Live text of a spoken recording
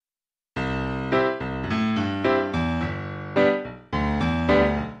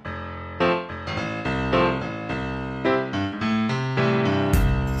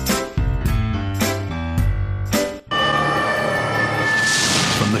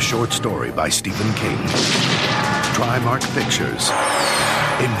short story by Stephen King, Trimark Pictures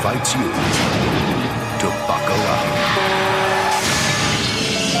invites you to buckle up.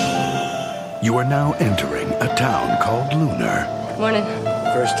 You are now entering a town called Lunar. Morning.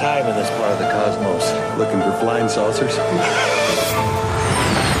 First time in this part of the cosmos. Looking for flying saucers?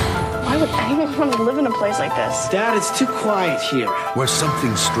 Why would anyone want to live in a place like this? Dad, it's too quiet here. Where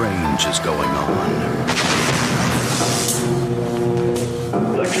something strange is going on.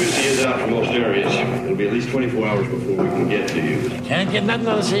 Electricity is out for most areas. It'll be at least 24 hours before we can get to you. Can't get nothing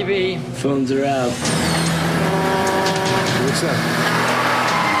on the CB. Phones are out. What's that?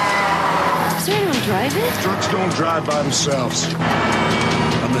 Is there anyone driving? Trucks don't drive by themselves.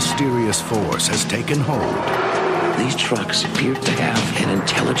 A mysterious force has taken hold. These trucks appear to have an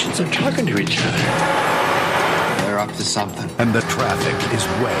intelligence of talking to each other. They're up to something. And the traffic is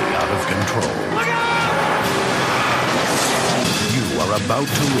way out of control. Look out! You are about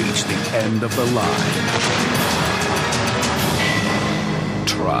to reach the end of the line.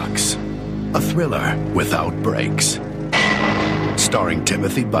 Trucks. A thriller without brakes. Starring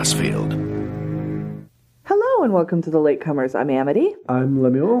Timothy Busfield. Hello and welcome to The Latecomers. I'm Amity. I'm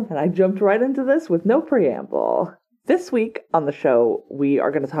Lemuel. And I jumped right into this with no preamble. This week on the show, we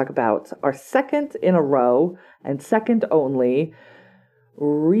are going to talk about our second in a row and second only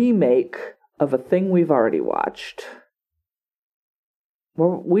remake of a thing we've already watched.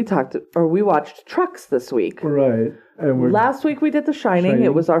 We watched Trucks this week. Right. And last week we did The Shining.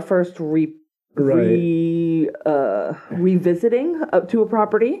 It was our first revisiting up to a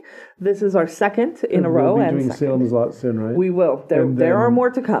property. This is our second in a row. We'll be doing Salem's Lot soon, right? We will. There are more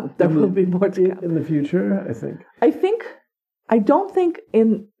to come. There will be more to come. In the future, I think. I don't think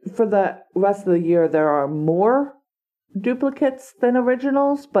for the rest of the year there are more duplicates than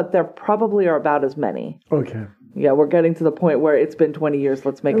originals, but there probably are about as many. Okay. Yeah, we're getting to the point where it's been 20 years.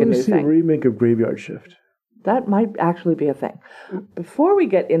 Let's make a new thing. A remake of Graveyard Shift. That might actually be a thing. Before we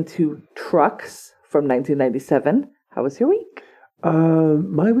get into Trucks from 1997, how was your week?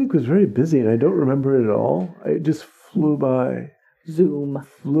 My week was very busy, and I don't remember it at all. It just flew by.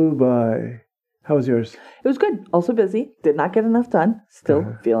 Flew by. How was yours? It was good. Also busy. Did not get enough done. Still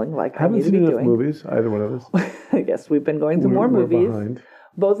feeling like I need to be doing. Haven't seen enough movies, either one of us. Yes, we've been going to more movies. Behind.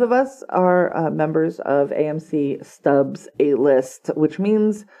 Both of us are members of AMC Stubs A-List, which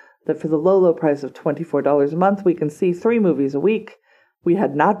means that for the low price of $24 a month, we can see 3 movies a week. We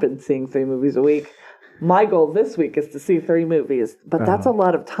had not been seeing 3 movies a week. My goal this week is to see 3 movies, but that's a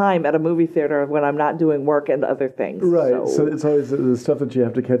lot of time at a movie theater when I'm not doing work and other things. Right, so it's always the stuff that you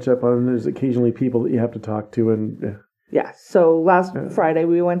have to catch up on, and there's occasionally people that you have to talk to. And yeah, so last Friday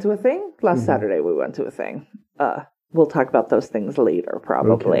we went to a thing. Last Saturday we went to a thing. We'll talk about those things later,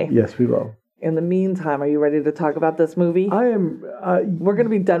 probably. Okay. Yes, we will. In the meantime, are you ready to talk about this movie? I am. We're going to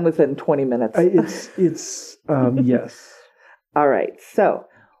be done within 20 minutes. It's yes. All right. So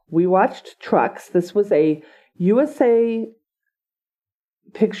we watched Trucks. This was a USA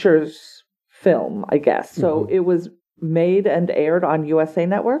Pictures film, I guess. So it was made and aired on USA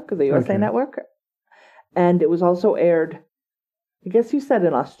Network, the USA Network. And it was also aired, I guess you said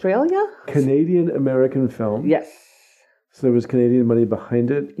in Australia? Canadian-American film. Yes. So there was Canadian money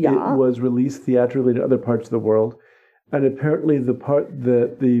behind it. Yeah. It was released theatrically to other parts of the world. And apparently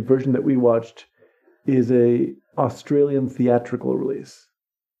the version that we watched is a Australian theatrical release.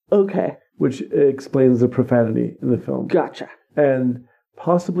 Okay. Which explains the profanity in the film. Gotcha. And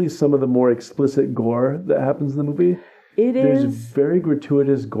possibly some of the more explicit gore that happens in the movie. There's very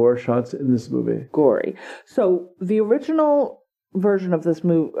gratuitous gore shots in this movie. Gory. So the original version of this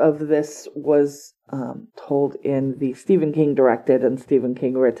was told in the Stephen King directed and Stephen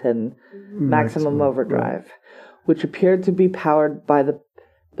King written Maximum Overdrive, which appeared to be powered by the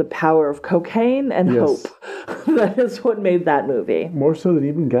power of cocaine and hope. That is what made that movie. More so than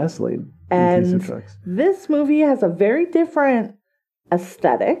even gasoline. And this movie has a very different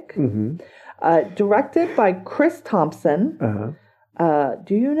aesthetic. Directed by Chris Thompson.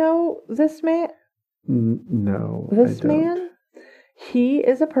 Do you know this man? No, This I don't. man? He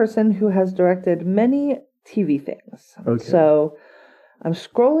is a person who has directed many TV things. Okay. So I'm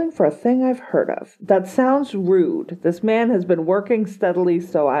scrolling for a thing I've heard of. That sounds rude. This man has been working steadily,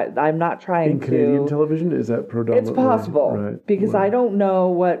 so I'm not trying to... In Canadian television? Is that predominantly? It's possible. Right. Because I don't know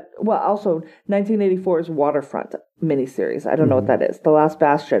what... Well, also, 1984's Waterfront miniseries. I don't know what that is. The Last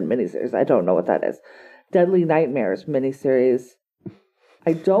Bastion miniseries. I don't know what that is. Deadly Nightmares miniseries.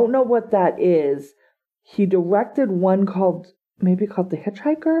 I don't know what that is. He directed one called The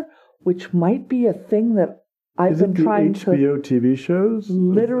Hitchhiker, which might be a thing that I've been trying to... HBO TV shows?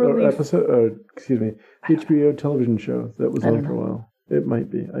 Literally... HBO television show that was on for a while. It might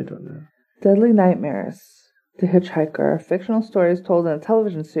be. I don't know. Deadly Nightmares, The Hitchhiker, fictional stories told in a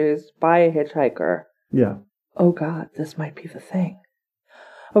television series by a hitchhiker. Yeah. Oh God, this might be the thing.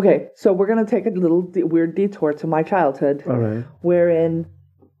 Okay, so we're going to take a little weird detour to my childhood. All right. Wherein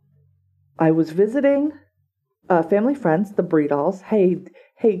I was visiting family friends, the Breedalls. Hey,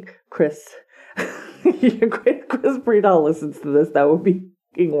 Chris. Chris Breedall listens to this. That would be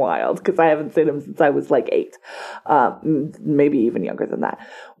fucking wild because I haven't seen him since I was like 8. Maybe even younger than that.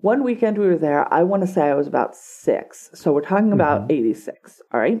 One weekend we were there. I want to say I was about 6. So we're talking about 86.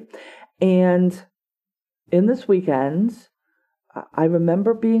 All right. And in this weekend, I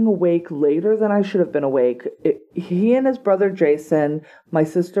remember being awake later than I should have been awake. He and his brother Jason, my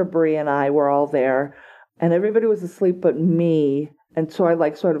sister Brie, and I were all there, and everybody was asleep but me. And so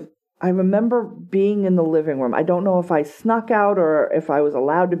I remember being in the living room. I don't know if I snuck out or if I was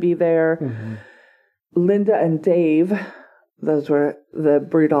allowed to be there. Mm-hmm. Linda and Dave, those were the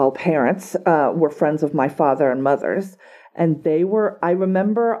Breedall parents, were friends of my father and mother's, and I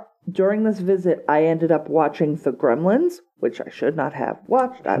remember during this visit, I ended up watching The Gremlins, which I should not have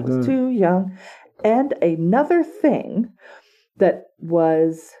watched. I was too young. And another thing that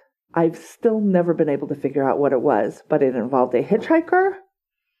I've still never been able to figure out what it was, but it involved a hitchhiker,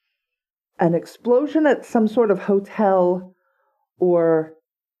 an explosion at some sort of hotel or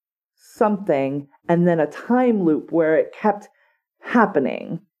something, and then a time loop where it kept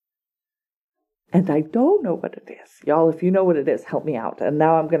happening. And I don't know what it is. Y'all, if you know what it is, help me out. And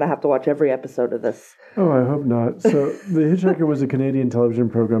now I'm going to have to watch every episode of this. Oh, I hope not. So The Hitchhiker was a Canadian television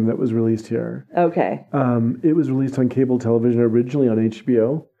program that was released here. Okay. It was released on cable television originally on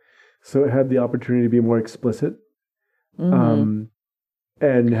HBO. So it had the opportunity to be more explicit. Mm-hmm.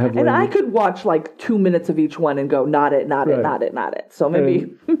 And I could watch like 2 minutes of each one and go, not it. So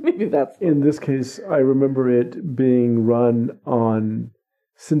maybe that's... In this case, I remember it being run on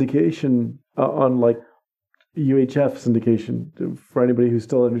syndication, on like UHF syndication, for anybody who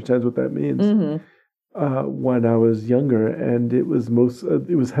still understands what that means. Mm-hmm. When I was younger, and it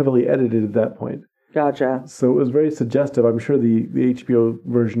was heavily edited at that point. Gotcha. So it was very suggestive. I'm sure the HBO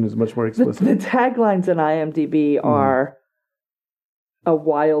version is much more explicit. The taglines in IMDb are a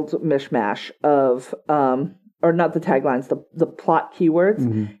wild mishmash of, or not the taglines, the plot keywords.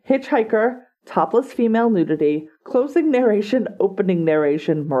 Mm-hmm. Hitchhiker, topless female nudity, closing narration, opening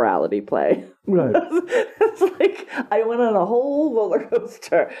narration, morality play. Right. It's like I went on a whole roller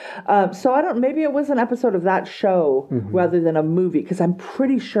coaster. So maybe it was an episode of that show rather than a movie, because I'm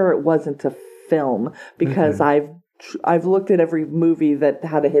pretty sure it wasn't a film, because I've looked at every movie that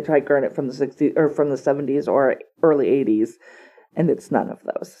had a hitchhiker in it from the 60s or from the 70s or early 80s, and it's none of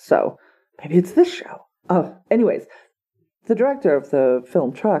those. So maybe it's this show. Oh, anyways, the director of the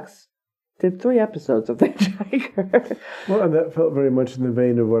film Trucks did 3 episodes of The Hitchhiker. Well, and that felt very much in the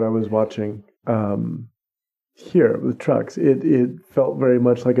vein of what I was watching here with Trucks. It felt very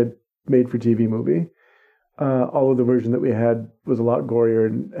much like a made-for-TV movie. Although the version that we had was a lot gorier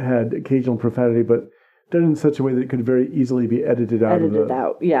and had occasional profanity, but done in such a way that it could very easily be edited out of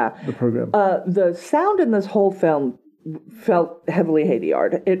the program. The sound in this whole film felt heavily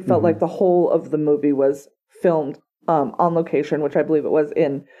Haiti-ard. It felt like the whole of the movie was filmed on location, which I believe it was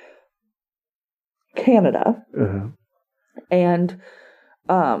in Canada. And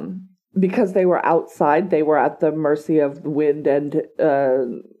because they were outside, they were at the mercy of the wind and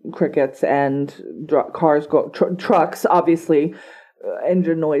crickets and trucks, obviously,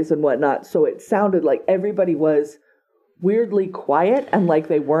 engine noise and whatnot. So it sounded like everybody was weirdly quiet and like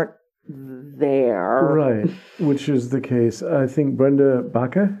they weren't there. Right, which is the case. I think Brenda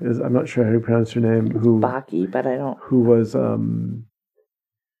Baca I'm not sure how you pronounce her name. Baki, but I don't. Who was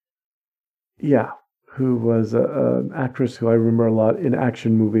who was an actress who I remember a lot in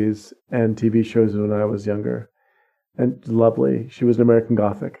action movies and TV shows when I was younger. And lovely. She was an American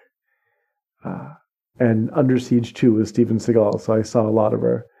Gothic. And Under Siege 2 with Steven Seagal, so I saw a lot of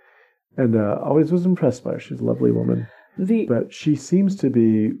her. And always was impressed by her. She's a lovely woman. But she seems to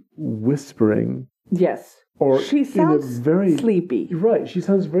be whispering. Yes. Or she sounds very sleepy. Right. She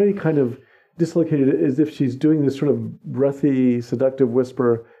sounds very kind of dislocated, as if she's doing this sort of breathy, seductive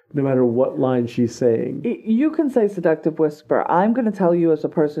whisper no matter what line she's saying. You can say seductive whisper. I'm going to tell you as a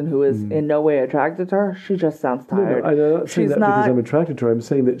person who is in no way attracted to her, she just sounds tired. No, I'm not saying that because I'm attracted to her. I'm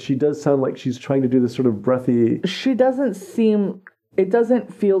saying that she does sound like she's trying to do this sort of breathy... It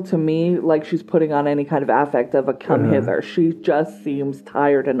doesn't feel to me like she's putting on any kind of affect of a come hither. She just seems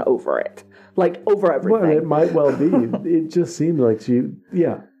tired and over it. Like, over everything. Well, it might well be. It just seemed like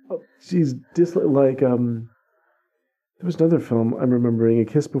she's there was another film I'm remembering, A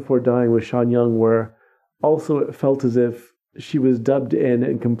Kiss Before Dying with Sean Young, where also it felt as if she was dubbed in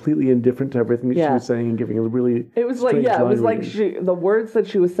and completely indifferent to everything that she Yeah. was saying and giving a really It was like, strange yeah, it was line like reading. the words that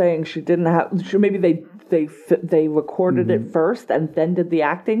she was saying, she didn't have. Maybe they recorded it first and then did the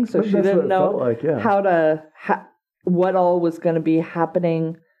acting, so But she that's what didn't it know felt like, yeah. how to what all was going to be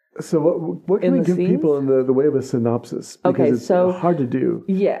happening. So what can in we the give people scenes? in the way of a synopsis? Because Okay, it's so- hard to do.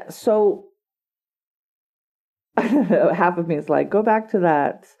 Yeah, so half of me is like, go back to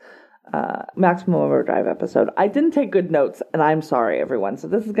that Maximum Overdrive episode. I didn't take good notes, and I'm sorry, everyone. So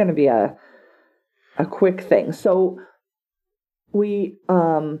this is going to be a quick thing. So we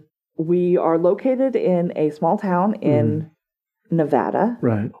are located in a small town in Nevada.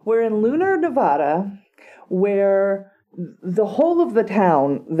 Right. We're in Lunar, Nevada, where the whole of the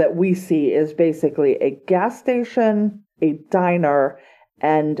town that we see is basically a gas station, a diner,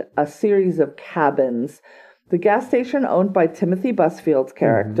 and a series of cabins. The gas station owned by Timothy Busfield's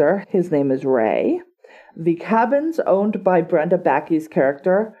character. His name is Ray. The cabins owned by Brenda Backey's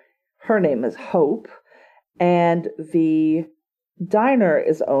character. Her name is Hope. And the diner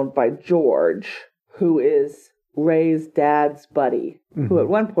is owned by George, who is Ray's dad's buddy, who at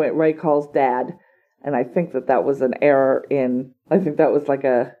one point Ray calls dad. And I think that was an error I think that was like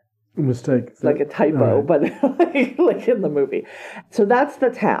a Mistake. like a typo, All right. but like in the movie. So that's the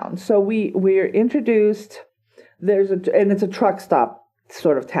town. So we're introduced. And it's a truck stop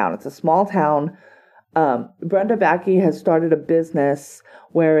sort of town. It's a small town. Brenda Backey has started a business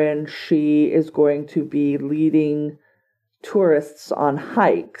wherein she is going to be leading tourists on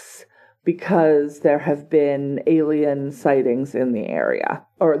hikes because there have been alien sightings in the area,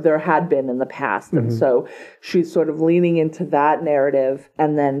 or there had been in the past. And so she's sort of leaning into that narrative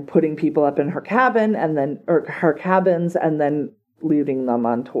and then putting people up in her cabin or her cabins and then leading them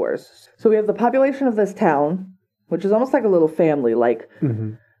on tours. So we have the population of this town, which is almost like a little family. Like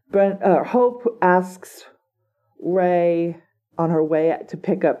Hope asks Ray on her way to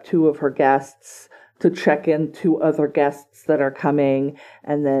pick up two of her guests to check in two other guests that are coming.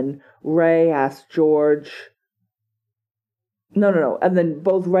 And then Ray asks George. No. And then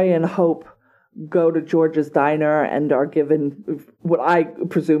both Ray and Hope go to George's diner and are given what I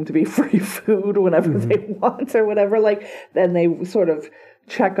presume to be free food whenever they want or whatever. Like, then they sort of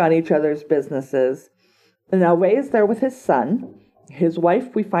check on each other's businesses. And now Ray is there with his son. His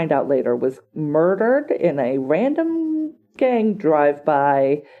wife, we find out later, was murdered in a random gang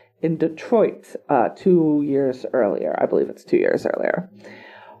drive-by in Detroit 2 years earlier. I believe it's 2 years earlier.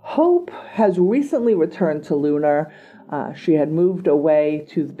 Hope has recently returned to Lunar. She had moved away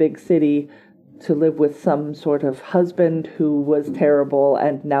to the big city to live with some sort of husband who was terrible,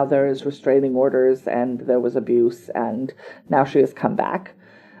 and now there is restraining orders and there was abuse, and now she has come back.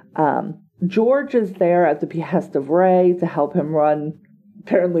 George is there at the behest of Ray to help him run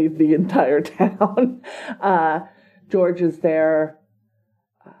apparently the entire town. George is there.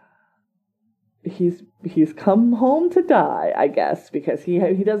 He's come home to die, I guess, because he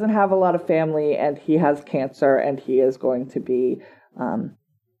doesn't have a lot of family and he has cancer and he is going to be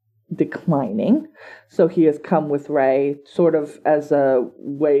declining. So he has come with Ray sort of as a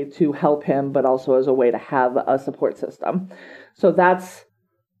way to help him, but also as a way to have a support system. So that's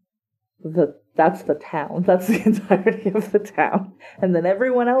the town. That's the entirety of the town. And then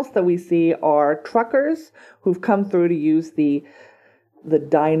everyone else that we see are truckers who've come through to use the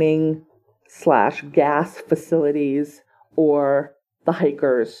dining / gas facilities, or the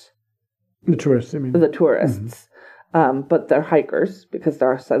hikers. The tourists, I mean. The tourists. But they're hikers because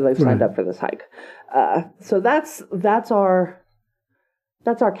they've signed up for this hike. So that's our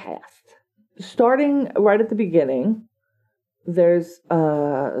cast. Starting right at the beginning, there's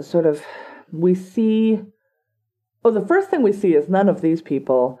we see. Oh, the first thing we see is none of these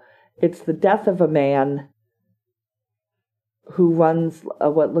people. It's the death of a man who runs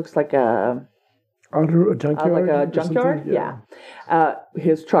what looks like a junkyard? like a junkyard? Yeah.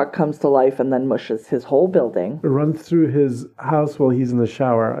 His truck comes to life and then mushes his whole building. It runs through his house while he's in the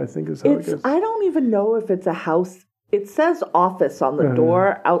shower, I think is how it goes. I don't even know if it's a house. It says office on the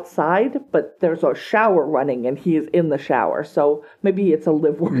door outside, but there's a shower running and he is in the shower. So maybe it's a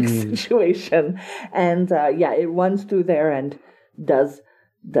live-work situation. And it runs through there and does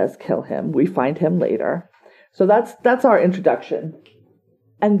kill him. We find him later. So that's our introduction.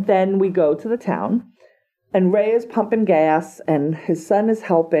 And then we go to the town, and Ray is pumping gas, and his son is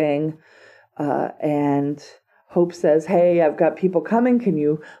helping, and Hope says, hey, I've got people coming. Can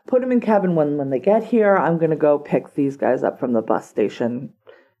you put them in cabin one when they get here? I'm going to go pick these guys up from the bus station,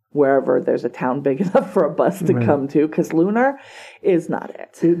 wherever there's a town big enough for a bus to come to, because Lunar is not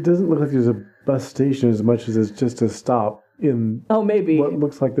it. It doesn't look like there's a bus station as much as it's just a stop in maybe what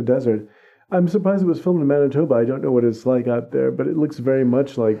looks like the desert. I'm surprised it was filmed in Manitoba. I don't know what it's like out there, but it looks very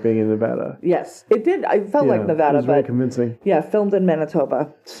much like being in Nevada. Yes, it did. I felt like Nevada, it was very but convincing. yeah, filmed in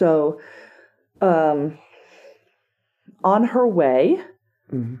Manitoba. So, on her way,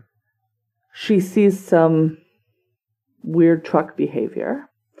 she sees some weird truck behavior.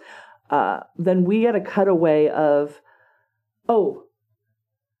 Then we get a cutaway of,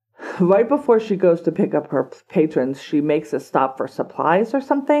 right before she goes to pick up her patrons, she makes a stop for supplies or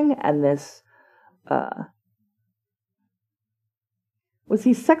something, and this, was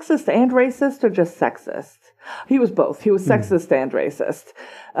he sexist and racist or just sexist? He was both. He was sexist and racist.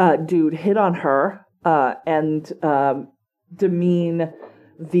 Dude hit on her and demean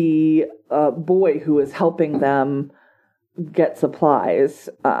the boy who is helping them get supplies,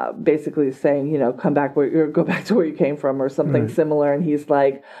 basically saying, come back go back to where you came from or something similar. And he's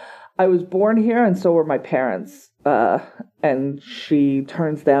like, I was born here and so were my parents. And she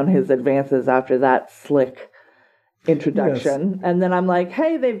turns down his advances after that slick introduction. Yes. And then I'm like,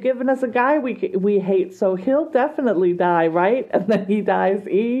 hey, they've given us a guy we hate, so he'll definitely die, right? And then he dies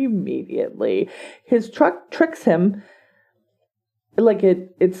immediately. His truck tricks him. Like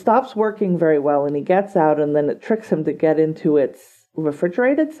it stops working very well and he gets out and then it tricks him to get into its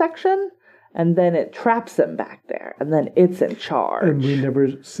refrigerated section and then it traps him back there and then it's in charge. And we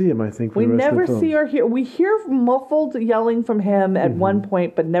never see him, I think, for we the rest never of the film. See or hear. We hear muffled yelling from him at one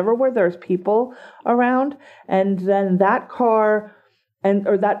point, but never where there's people around. And then that car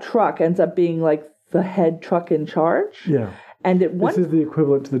or that truck ends up being like the head truck in charge. Yeah. And this is the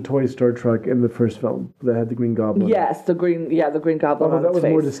equivalent to the toy store truck in the first film that had the Green Goblin. Yes, the Green Goblin. Although on that was its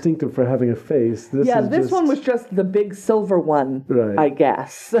face. more distinctive for having a face. This one was just the big silver one, right. I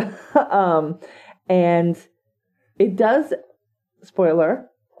guess. And it does, spoiler,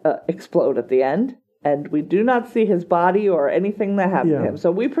 explode at the end, and we do not see his body or anything that happened to him.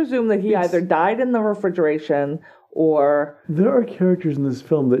 So we presume that he either died in the refrigeration or there are characters in this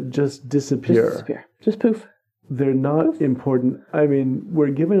film that just disappear. Just poof. They're not important. I mean,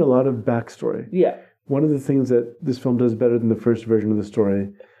 we're given a lot of backstory. Yeah. One of the things that this film does better than the first version of the story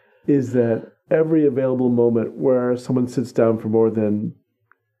is that every available moment where someone sits down for more than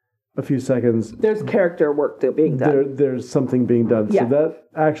a few seconds, there's character work being done. There's something being done. Yeah. So that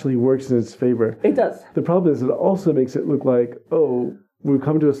actually works in its favor. It does. The problem is it also makes it look like, we've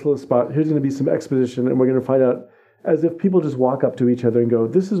come to a slow spot. Here's going to be some exposition, and we're going to find out as if people just walk up to each other and go,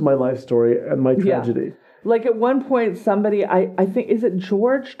 this is my life story and my tragedy. Yeah. Like at one point, somebody, I think, is it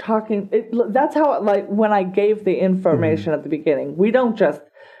George talking? That's how, when I gave the information at the beginning, we don't just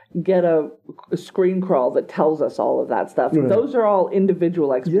get a screen crawl that tells us all of that stuff. Right. Those are all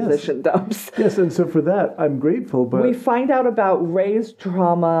individual exposition dumps. Yes, and so for that, I'm grateful. But we find out about Ray's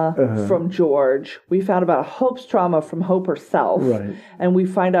trauma from George. We found about Hope's trauma from Hope herself. Right. And we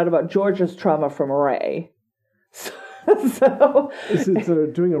find out about George's trauma from Ray. So it's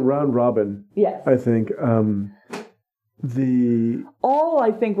doing a round robin. Yes, I think I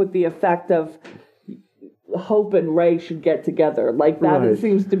think with the effect of Hope and Ray should get together like that. It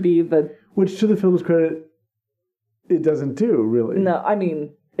seems to be which, to the film's credit, it doesn't do really. No, I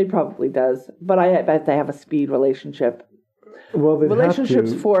mean it probably does, but I bet they have a speed relationship. Well,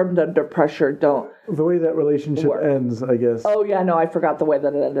 relationships formed under pressure don't. The way that relationship ends, I guess. Oh yeah, no, I forgot the way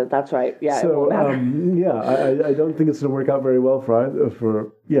that it ended. That's right. Yeah, so, it won't matter. I don't think it's going to work out very well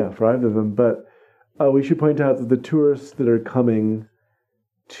for either of them. But we should point out that the tourists that are coming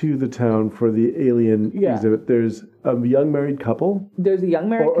to the town for the alien exhibit, there's a young married couple. There's a young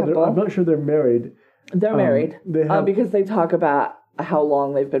married couple. I'm not sure they're married. They're married. Because they talk about how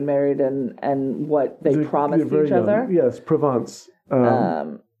long they've been married and what they promised each other. Yes, Provence.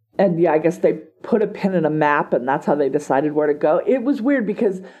 And yeah, I guess they put a pin in a map and that's how they decided where to go. It was weird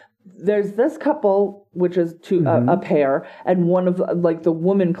because there's this couple, which is a pair, and one of the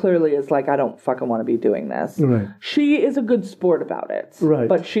woman clearly is like, I don't fucking want to be doing this. Right. She is a good sport about it. Right.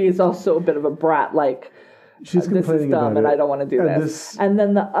 But she is also a bit of a brat, she's this is dumb and I don't want to do and this. And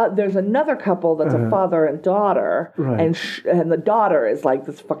then there's another couple that's a father and daughter, and the daughter is like,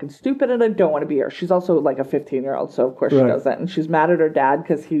 this fucking stupid and I don't want to be here. She's also like a 15-year-old, so of course she doesn't. And she's mad at her dad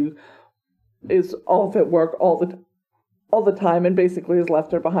because he is off at work all the time and basically has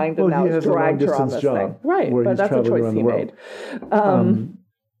left her behind and now has dragged her on this thing. Right, but that's a choice he made.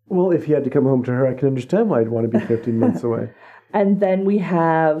 Well, if he had to come home to her, I can understand why I'd want to be 15 minutes away. And then we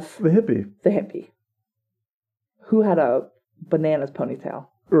have the hippie. Who had a bananas ponytail.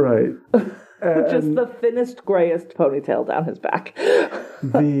 Right. Just the thinnest, grayest ponytail down his back.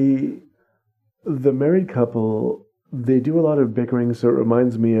 The married couple, they do a lot of bickering, so it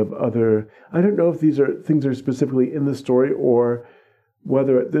reminds me of I don't know if these are things that are specifically in the story or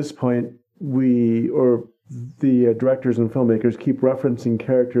whether at this point the directors and filmmakers keep referencing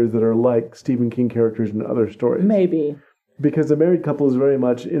characters that are like Stephen King characters in other stories. Maybe. Because the married couple is very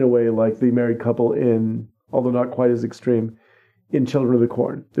much, in a way, like the married couple in, although not quite as extreme, in Children of the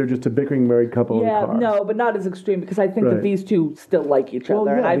Corn. They're just a bickering married couple in a car. No, but not as extreme, because I think that these two still like each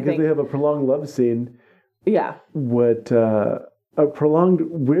other. Well, yeah, and because they have a prolonged love scene. Yeah. A prolonged,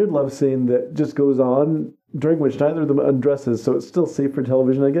 weird love scene that just goes on, during which neither of them undresses, so it's still safe for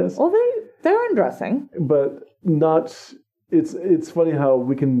television, I guess. Well, they're undressing. But not... It's funny how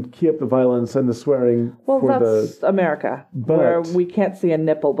we can key up the violence and the swearing. Well, that's America, where we can't see a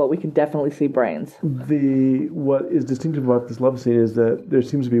nipple, but we can definitely see brains. What is distinctive about this love scene is that there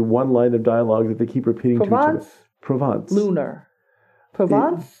seems to be one line of dialogue that they keep repeating to each other. Provence. Lunar.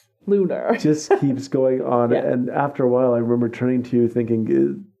 Provence. Lunar. Just keeps going on, and after a while, I remember turning to you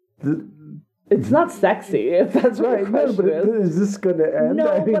thinking, it's not sexy, if that's right. No, but is this going to end?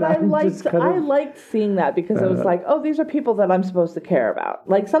 No, but I liked seeing that because it was like, oh, these are people that I'm supposed to care about.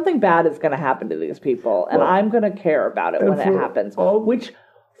 Like, something bad is going to happen to these people, and I'm going to care about it when it happens. Which,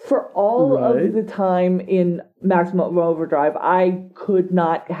 for all of the time in Maximum Overdrive, I could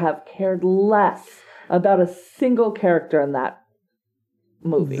not have cared less about a single character in that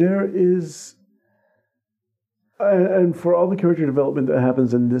movie. There is... And for all the character development that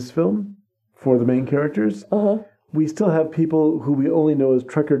happens in this film... For the main characters, we still have people who we only know as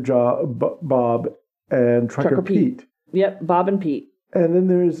Trucker Bob and Trucker Pete. Yep, Bob and Pete. And then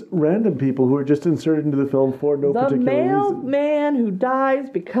there's random people who are just inserted into the film for no particular reason. The mailman who dies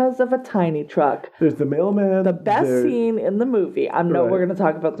because of a tiny truck. There's the mailman. The best scene in the movie. We're going to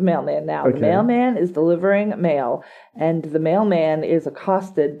talk about the mailman now. Okay. The mailman is delivering mail, and the mailman is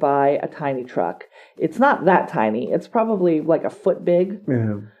accosted by a tiny truck. It's not that tiny. It's probably like a foot big.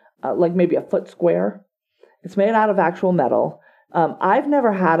 Yeah. Like maybe a foot square. It's made out of actual metal. I've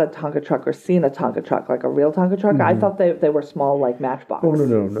never had a Tonka truck or seen a Tonka truck, like a real Tonka truck. I thought they were small, like Matchbox. Oh,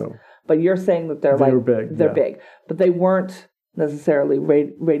 no. But you're saying that they're big. They're big. But they weren't necessarily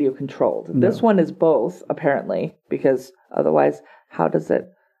radio controlled. No. This one is both, apparently, because otherwise, how is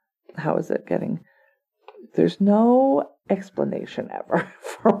it getting... There's no explanation ever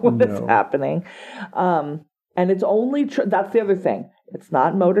for what is happening. And it's only... that's the other thing. It's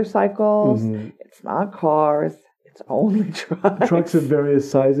not motorcycles. It's not cars. It's only trucks. Trucks of various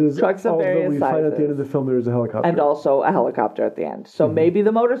sizes. Although we find at the end of the film there is a helicopter. And also a helicopter at the end. So maybe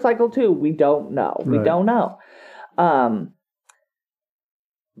the motorcycle too. We don't know. We don't know.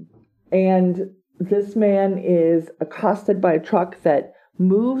 And this man is accosted by a truck that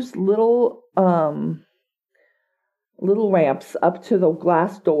moves little ramps up to the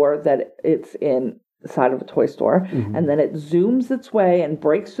glass door that it's in. The side of a toy store, and then it zooms its way and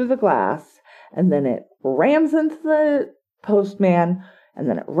breaks through the glass, and then it rams into the postman, and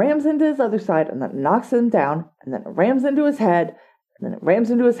then it rams into his other side, and then it knocks him down, and then it rams into his head, and then it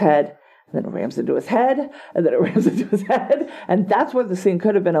rams into his head, and then it rams into his head, and then it rams into his head, and that's where the scene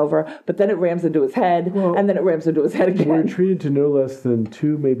could have been over, but then it rams into his head, and then it rams into his head again. We're treated to no less than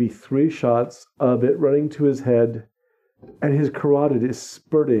 2, maybe 3 shots of it running to his head, and his carotid is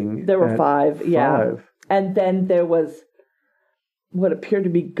spurting. There were 5, yeah. And then there was what appeared to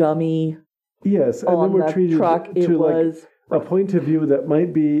be gummy. Yes, and then we're treated truck. To like a point of view that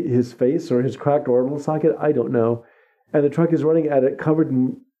might be his face or his cracked orbital socket. I don't know. And the truck is running at it covered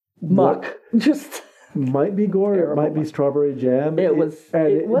in muck. Just might be gore. Terrible. It might be strawberry jam. It was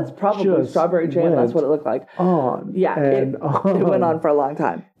probably strawberry jam. That's what it looked like. It went on for a long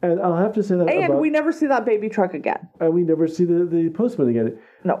time. And I'll have to say that. And we never see that baby truck again. And we never see the postman again.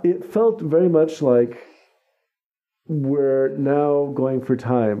 No. It felt very much like we're now going for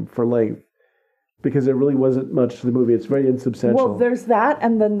time, for length, because there really wasn't much to the movie. It's very insubstantial. Well, there's that,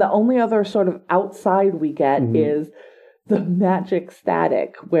 and then the only other sort of outside we get is the magic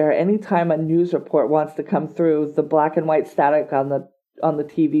static, where anytime a news report wants to come through, the black and white static on the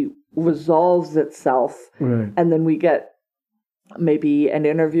TV resolves itself, and then we get maybe an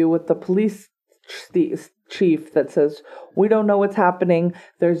interview with the police chief that says, we don't know what's happening.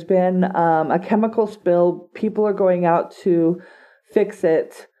 There's been a chemical spill. People are going out to fix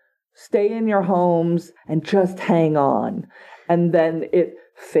it. Stay in your homes and just hang on. And then it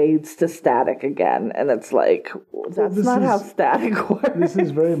fades to static again. And it's like, that's not how static works. This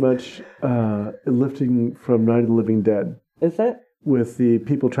is very much lifting from Night of the Living Dead. Is it? With the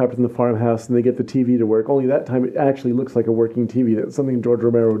people trapped in the farmhouse and they get the TV to work. Only that time it actually looks like a working TV. That's something George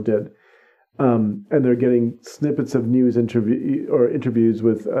Romero did. And they're getting snippets of interviews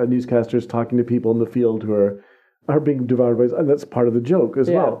with newscasters talking to people in the field who are being devoured by, and that's part of the joke as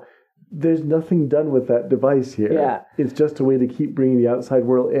well. there's nothing done with that device here. Yeah. It's just a way to keep bringing the outside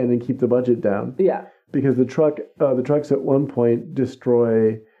world in and keep the budget down. Yeah. Because the trucks at one point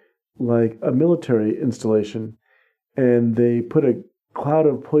destroy like a military installation, and they put a cloud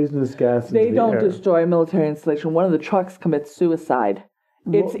of poisonous gas into the air. They don't destroy a military installation. One of the trucks commits suicide.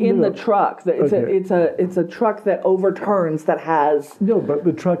 It's the truck. It's a truck that overturns that has... No, but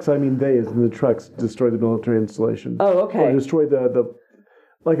the trucks, I mean they, as in the trucks, destroy the military installation. Oh, okay. Or destroy the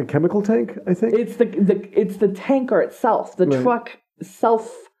like a chemical tank, I think? It's the tanker itself. The truck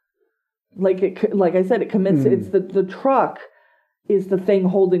like I said, it commits... It's the truck is the thing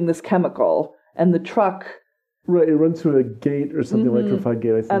holding this chemical, and the truck... Right, it runs through a gate or something, electrified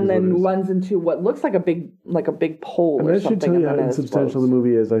gate, I think. And then runs into what looks like a big pole and or I something. should tell you how insubstantial the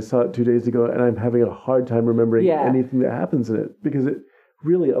movie is. I saw it 2 days ago, and I'm having a hard time remembering anything that happens in it, because it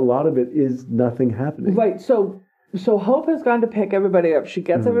really, a lot of it is nothing happening. Right, so Hope has gone to pick everybody up. She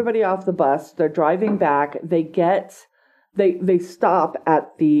gets everybody off the bus. They're driving back. They stop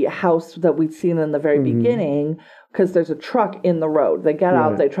at the house that we'd seen in the very beginning, because there's a truck in the road. They get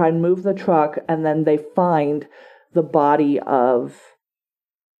out, they try and move the truck, and then they find the body of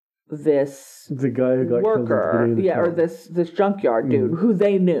the guy who got worker, killed or this junkyard dude who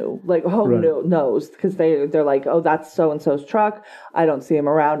they knew, like Hope knows, because they're like, oh, that's so and so's truck. I don't see him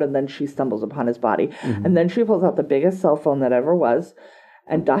around, and then she stumbles upon his body, and then she pulls out the biggest cell phone that ever was,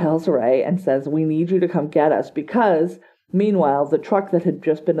 and dials Ray and says, "We need you to come get us," because meanwhile, the truck that had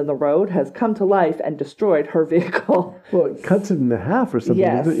just been in the road has come to life and destroyed her vehicle. Well, it cuts it in half or something.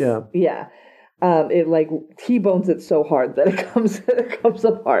 Yes. Yeah. It like T-bones it so hard that it comes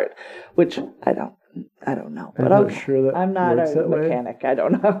apart, which I don't know. But I'm not sure that I'm not a mechanic. I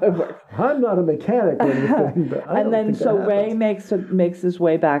don't know how it works. I'm not a mechanic or anything, but and then so Ray makes his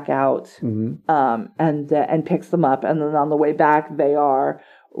way back out, and picks them up, and then on the way back they are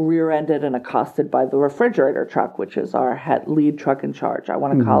rear-ended and accosted by the refrigerator truck, which is our lead truck in charge. I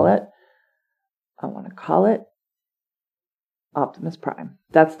want to call it Optimus Prime.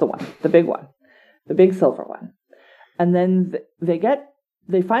 That's the one, the big one, the big silver one. And then they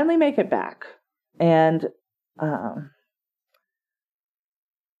finally make it back, and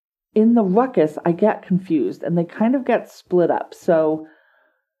in the ruckus, I get confused, and they kind of get split up. So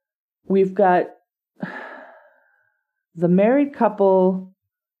we've got the married couple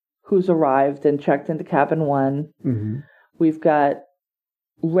who's arrived and checked into cabin 1. We've got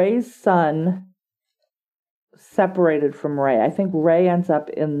Ray's son separated from Ray. I think Ray ends up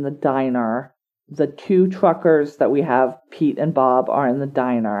in the diner. The 2 truckers that we have, Pete and Bob, are in the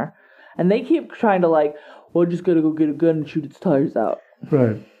diner. And they keep trying to we're just going to go get a gun and shoot its tires out.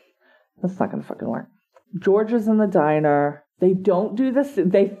 Right. That's not going to fucking work. George is in the diner. They don't do this.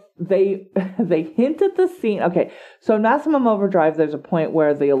 They hint at the scene. Okay, so in Maximum Overdrive, there's a point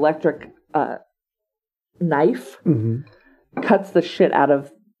where the electric knife cuts the shit out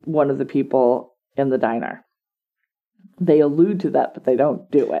of one of the people in the diner. They allude to that, but they don't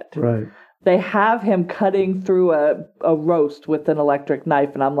do it. Right. They have him cutting through a roast with an electric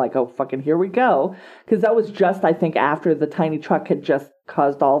knife, and I'm like, oh, fucking here we go. Because that was just, I think, after the tiny truck had just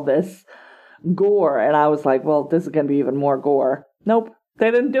caused all this gore, and I was like, well, this is going to be even more gore. Nope,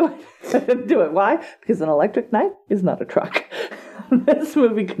 they didn't do it. They didn't do it. Why? Because an electric knife is not a truck. This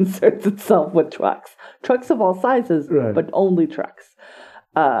movie concerns itself with trucks. Trucks of all sizes, but only trucks.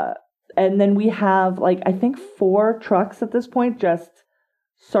 And then we have, I think 4 trucks at this point just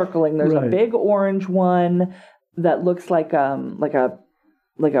circling. There's a big orange one that looks like an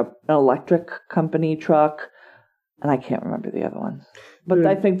electric company truck, and I can't remember the other ones. But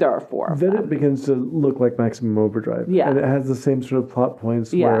I think there are 4 of them. Then it begins to look like Maximum Overdrive. Yeah. And it has the same sort of plot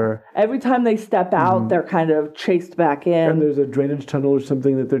points where... Every time they step out, they're kind of chased back in. And there's a drainage tunnel or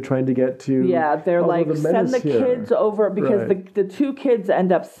something that they're trying to get to. Yeah, they're send the kids over, because the 2 kids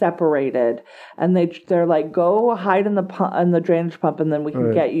end up separated. And they're like, go hide in the drainage pump, and then we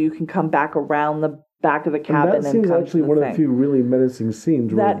can get you. You can come back around the back of the cabin. And that seems actually one of the few really menacing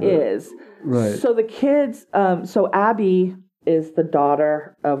scenes. That is. Right. So the kids, so Abby is the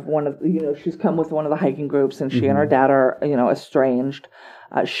daughter of one of, she's come with one of the hiking groups, and she and her dad are, estranged.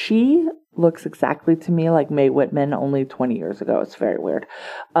 She looks exactly to me like Mae Whitman only 20 years ago. It's very weird.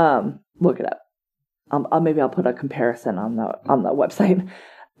 Look it up. Maybe I'll put a comparison on the website.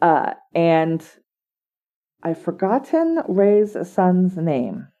 And I've forgotten Ray's son's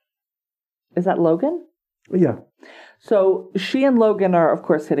name. Is that Logan? Yeah. So she and Logan are, of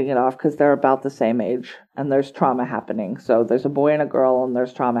course, hitting it off because they're about the same age, and there's trauma happening. So there's a boy and a girl, and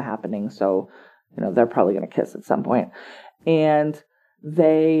there's trauma happening. So, they're probably going to kiss at some point. And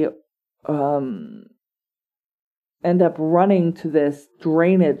they end up running to this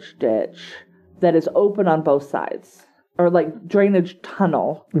drainage ditch that is open on both sides, or like drainage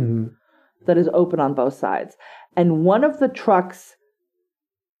tunnel that is open on both sides. And one of the trucks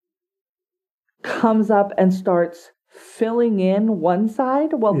comes up and starts filling in one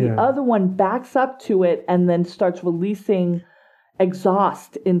side while the other one backs up to it and then starts releasing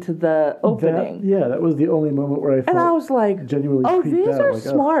exhaust into the opening. That was the only moment where I felt and I was like, genuinely oh, creeped these out. are Like,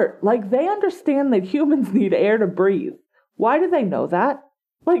 smart. Like, they understand that humans need air to breathe. Why do they know that?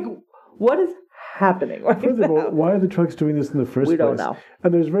 Like, what is happening right First of all, now? why are the trucks doing this in the first place? We don't know.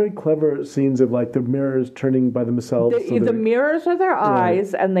 And there's very clever scenes of like the mirrors turning by themselves. The mirrors are their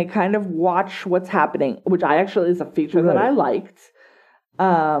eyes, and they kind of watch what's happening, which is a feature that I liked.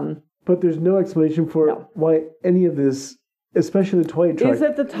 But there's no explanation for why any of this, especially the toy truck. Is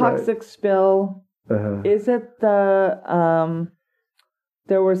it the toxic spill? Is it the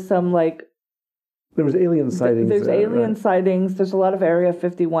there was some like there was alien sightings. There's alien sightings. There's a lot of Area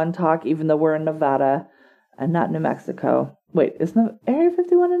 51 talk, even though we're in Nevada and not New Mexico. Wait, isn't Area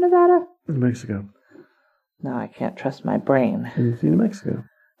 51 in Nevada? New Mexico. No, I can't trust my brain. It's New Mexico.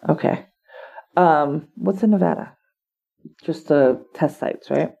 Okay. What's in Nevada? Just the test sites,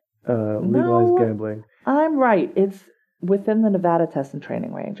 right? Legalized gambling. I'm right. It's within the Nevada Test and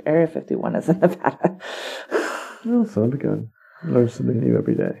Training Range. Area 51 is in Nevada. Well, son of a gun. Learn something new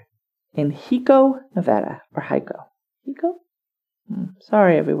every day. In Hico, Nevada. Or Hico. Hico?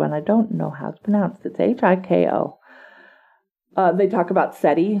 Sorry, everyone. I don't know how it's pronounced. It's Hiko. They talk about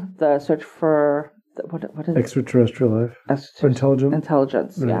SETI, the search for... What is it? Extraterrestrial life.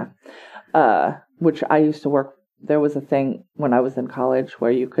 Intelligence, right. Yeah. Which I used to work... There was a thing when I was in college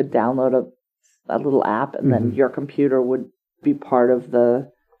where you could download a little app, and then your computer would be part of the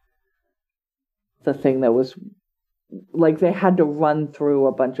thing that was... Like, they had to run through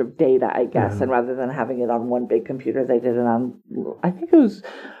a bunch of data, I guess, and rather than having it on one big computer, they did it on... I think it was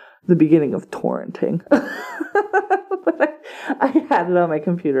the beginning of torrenting. But I had it on my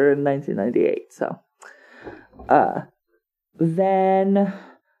computer in 1998, so...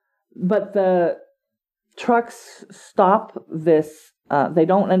 But the trucks stop this... they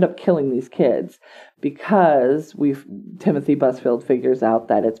don't end up killing these kids because Timothy Busfield figures out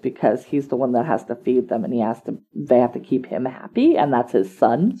that it's because he's the one that has to feed them, and they have to keep him happy, and that's his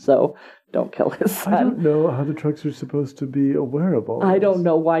son, so don't kill his son. I don't know how the trucks are supposed to be aware of all this. I don't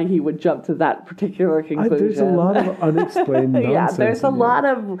know why he would jump to that particular conclusion. There's a lot of unexplained nonsense. Yeah, there's a lot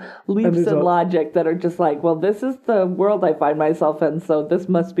of leaps in logic that are just like, well, this is the world I find myself in, so this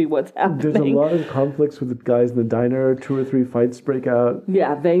must be what's happening. There's a lot of conflicts with the guys in the diner. 2 or 3 fights break out.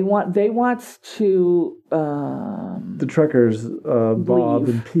 Yeah, they want to... the truckers, Bob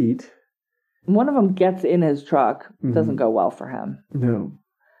and Pete. One of them gets in his truck. Doesn't go well for him. No.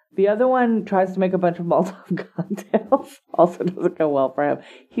 The other one tries to make a bunch of Molotov cocktails. Also doesn't go well for him.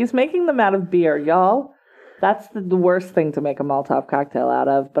 He's making them out of beer, y'all. That's the worst thing to make a Molotov cocktail out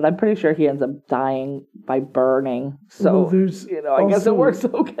of. But I'm pretty sure he ends up dying by burning. So, I guess it works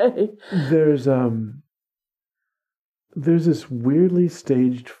okay. There's this weirdly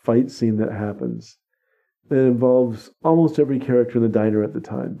staged fight scene that happens that involves almost every character in the diner at the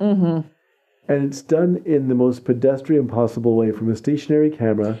time. Mm-hmm. And it's done in the most pedestrian possible way from a stationary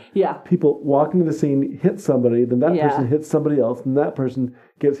camera. Yeah. People walk into the scene, hit somebody, then that person hits somebody else, and that person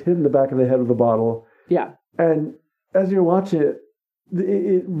gets hit in the back of the head with a bottle. Yeah. And as you're watching it,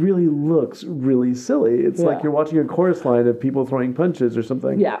 it really looks really silly. It's like you're watching a chorus line of people throwing punches or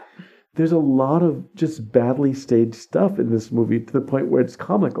something. Yeah. There's a lot of just badly staged stuff in this movie to the point where it's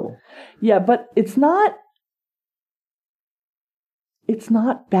comical. Yeah, but it's not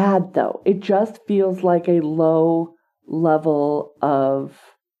bad, though. It just feels like a low level of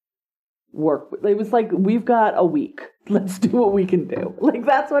work. It was like, we've got a week. Let's do what we can do. Like,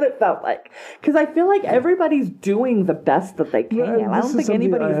 that's what it felt like. Because I feel like everybody's doing the best that they can. I don't think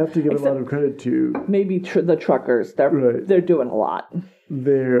anybody's... I have to give a lot of credit to... Maybe the truckers. They're doing a lot.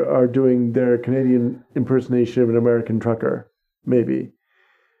 They are doing their Canadian impersonation of an American trucker. Maybe.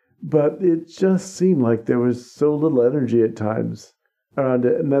 But it just seemed like there was so little energy at times around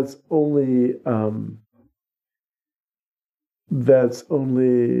it, and that's only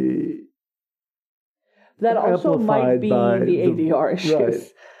that also might be the ADR issues.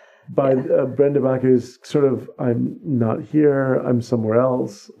 Right, by Brenda Baca's sort of, I'm not here, I'm somewhere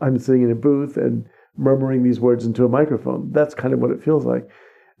else, I'm sitting in a booth and murmuring these words into a microphone. That's kind of what it feels like.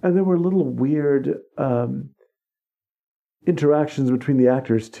 And there were little weird interactions between the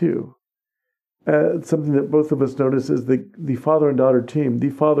actors too. Something that both of us notice is the father and daughter team.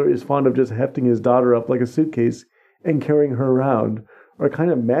 The father is fond of just hefting his daughter up like a suitcase and carrying her around, are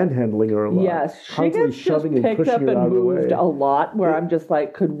kind of manhandling her a lot. Yes, she constantly gets just shoving and picked pushing up her out and of the way. moved a lot. Where I'm just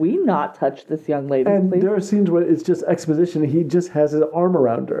like, could we not touch this young lady, And please? there are scenes where it's just exposition. He just has his arm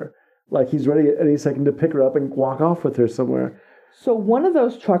around her, like he's ready at any second to pick her up and walk off with her somewhere. So one of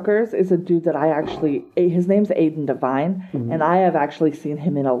those truckers is a dude that his name's Aiden Devine, and I have actually seen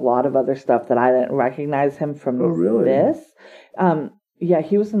him in a lot of other stuff that I didn't recognize him from this. Yeah,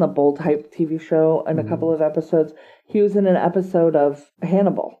 he was in the Bold Type TV show in a couple of episodes. He was in an episode of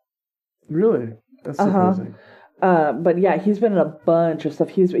Hannibal. Really? That's surprising. But yeah, he's been in a bunch of stuff.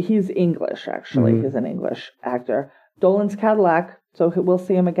 He's English, actually. He's an English actor. Dolan's Cadillac, so we'll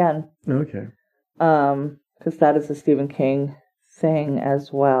see him again. Okay. Because that is a Stephen King thing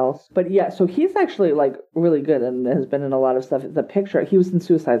as well. But yeah, so he's actually like really good and has been in a lot of stuff. The Picture, he was in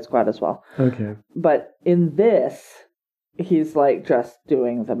Suicide Squad as well. Okay. But in this, he's like just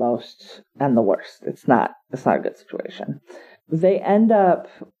doing the most and the worst. It's not a good situation. They end up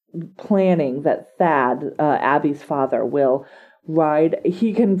planning that Thad, Abby's father, will ride.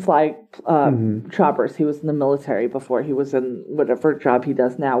 He can fly choppers. He was in the military before he was in whatever job he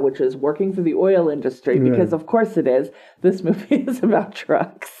does now, which is working for the oil industry, because of course it is. This movie is about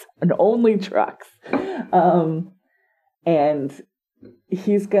trucks and only trucks. And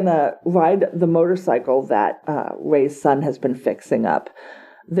he's gonna ride the motorcycle that Ray's son has been fixing up.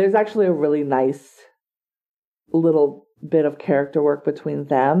 There's actually a really nice little bit of character work between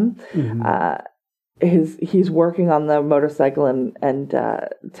them. He's working on the motorcycle, and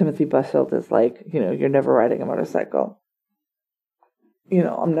Timothy Busfield is like, you're never riding a motorcycle.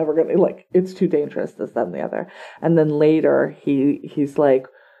 I'm never gonna, like, it's too dangerous, this, that, and the other. And then later he's like,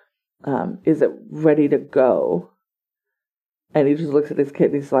 is it ready to go? And he just looks at his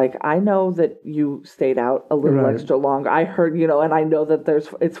kid and he's like, I know that you stayed out a little extra long. I heard, and I know that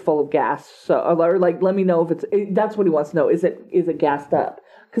it's full of gas. So, or like, let me know if that's what he wants to know. Is it gassed up?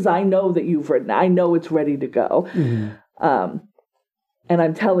 Because I know that you've ridden. I know it's ready to go. And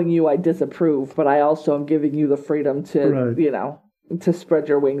I'm telling you I disapprove, but I also am giving you the freedom to, to spread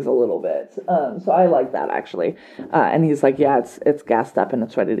your wings a little bit. So I like that, actually. And he's like, yeah, it's gassed up and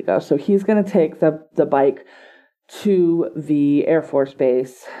it's ready to go. So he's going to take the bike to the Air Force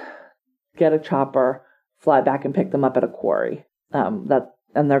Base, get a chopper, fly back and pick them up at a quarry. And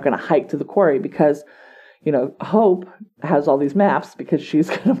they're going to hike to the quarry because, Hope has all these maps because she's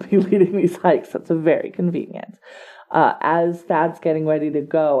going to be leading these hikes. That's very convenient. As Thad's getting ready to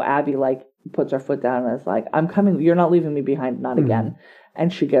go, Abby puts her foot down and is like, I'm coming. You're not leaving me behind. Not again.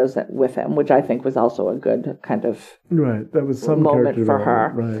 And she goes with him, which I think was also a good kind of that was some moment for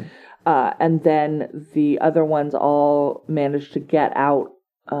her. Right. And then the other ones all managed to get out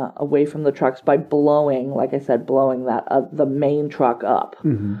away from the trucks by blowing that the main truck up.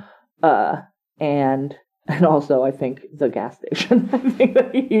 And also, I think, the gas station. I think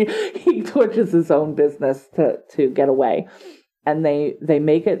that he torches his own business to get away. And they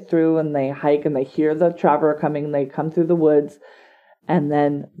make it through, and they hike, and they hear the chopper coming, and they come through the woods. And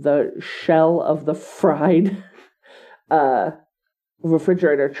then the shell of the fried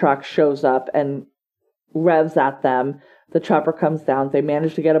refrigerator truck shows up and revs at them. The chopper comes down. They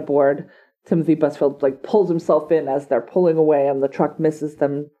manage to get aboard. Timothy Busfield pulls himself in as they're pulling away, and the truck misses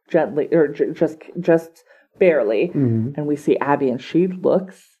them gently, or just barely. And we see Abby, and she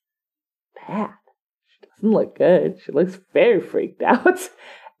looks bad. She doesn't look good. She looks very freaked out.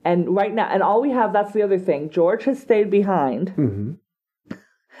 And right now, and all we have, that's the other thing. George has stayed behind.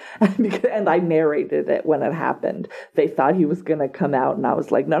 And I narrated it when it happened. They thought he was going to come out, and I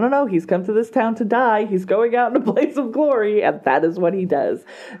was like, no, he's come to this town to die. He's going out in a place of glory, and that is what he does.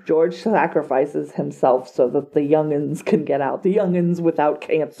 George sacrifices himself so that the young'uns can get out. The young'uns without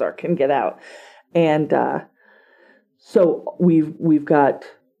cancer can get out. And so we've got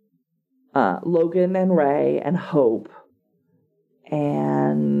Logan and Ray and Hope.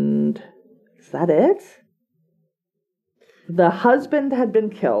 And is that it? The husband had been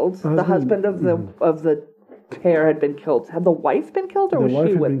killed. The husband of the pair had been killed. Had the wife been killed, or was she with them?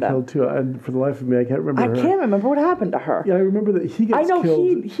 The wife had been killed too. And for the life of me, I can't remember. I can't remember what happened to her. Yeah, I remember that he gets killed. I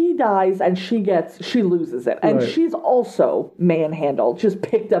know he dies, and she loses it, and she's also manhandled, just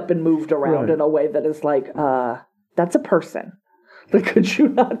picked up and moved around in a way that is like, that's a person. Like, could you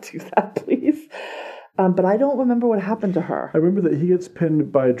not do that, please? But I don't remember what happened to her. I remember that he gets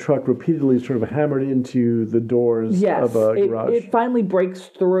pinned by a truck repeatedly, sort of hammered into the doors of a garage. It finally breaks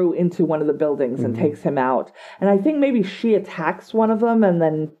through into one of the buildings and takes him out. And I think maybe she attacks one of them and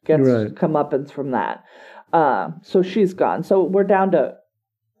then gets comeuppance from that. So she's gone. So we're down to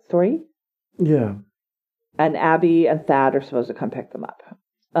 3? Yeah. And Abby and Thad are supposed to come pick them up.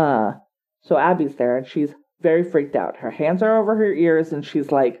 So Abby's there, and she's very freaked out. Her hands are over her ears, and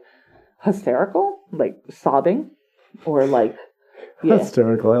she's like hysterical, like sobbing, or like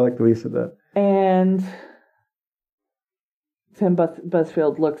hysterical. I like the way you said that. And Tim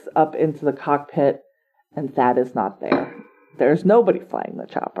Busfield looks up into the cockpit, and Thad is not there. There's nobody flying the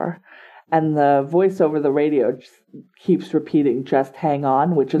chopper. And the voice over the radio just keeps repeating, "Just hang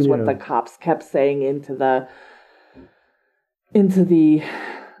on," which is what the cops kept saying into the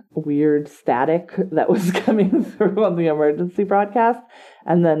weird static that was coming through on the emergency broadcast.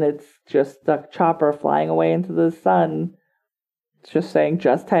 And then it's just the chopper flying away into the sun. It's just saying,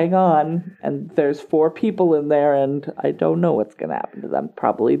 "Just hang on." And there's 4 people in there, and I don't know what's going to happen to them.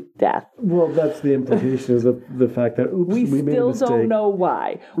 Probably death. Well, that's the implication, is the fact that, we made a mistake. Still don't know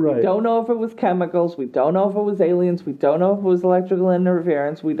why. Right. We don't know if it was chemicals. We don't know if it was aliens. We don't know if it was electrical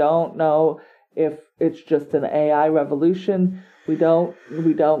interference. We don't know if it's just an AI revolution. We don't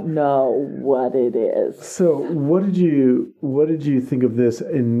know what it is. So, what did you think of this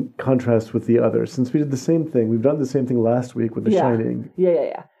in contrast with the other? Since we did the same thing, we've done the same thing last week with The Shining.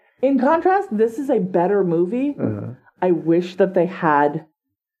 Yeah. In contrast, this is a better movie. I wish that they had.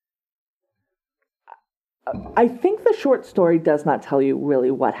 I think the short story does not tell you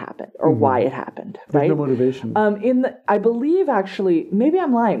really what happened or why it happened. Right? There's no motivation. I believe actually, maybe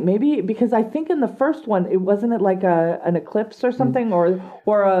I'm lying. Maybe because I think in the first one, wasn't it like an eclipse or something, or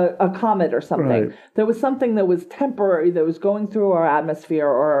a comet or something. Right. There was something that was temporary that was going through our atmosphere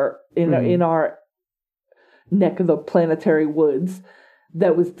or in our neck of the planetary woods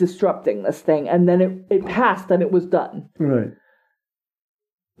that was disrupting this thing, and then it passed and it was done. Right.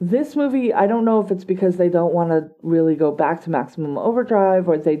 This movie, I don't know if it's because they don't want to really go back to Maximum Overdrive,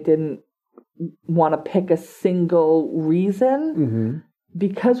 or they didn't want to pick a single reason.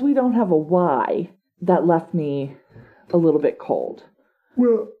 Because we don't have a why, that left me a little bit cold.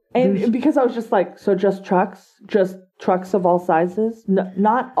 Well, and because I was just like, so just trucks of all sizes,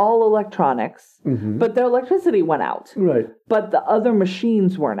 not all electronics, but the electricity went out. Right. But the other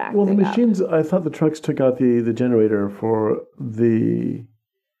machines weren't acting. Well, the machines, I thought the trucks took out the generator for the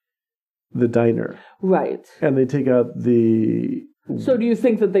diner. Right. And they take out the... So do you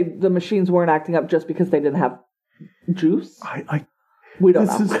think that the machines weren't acting up just because they didn't have juice? We don't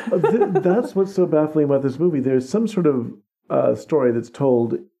know. That's what's so baffling about this movie. There's some sort of story that's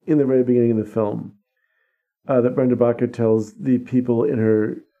told in the very beginning of the film that Brenda Bacher tells the people in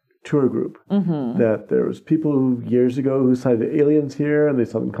her tour group that there was people who years ago who sighted aliens here, and they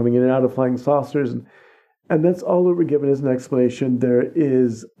saw them coming in and out of flying saucers, and that's all that we're given as an explanation. There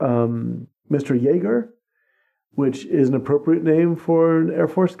is Mr. Yeager, which is an appropriate name for an Air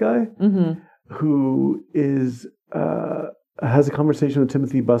Force guy, who is has a conversation with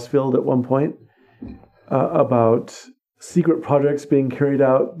Timothy Busfield at one point about secret projects being carried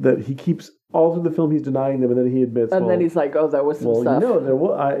out that he keeps all through the film. He's denying them, and then he admits. And then he's like, "Oh, there was some stuff." There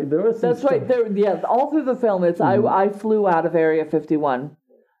was. Some That's stuff. right. All through the film, it's I flew out of Area 51.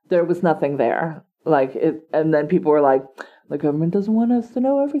 There was nothing there. Like it, and then people were like, "The government doesn't want us to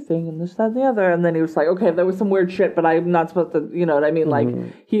know everything," and this, that, and the other. And then he was like, "Okay, there was some weird shit, but I'm not supposed to," you know what I mean? Like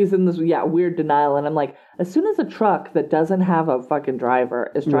he's in this weird denial, and I'm like, as soon as a truck that doesn't have a fucking driver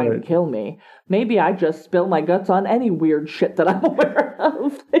is trying to kill me, maybe I just spill my guts on any weird shit that I'm aware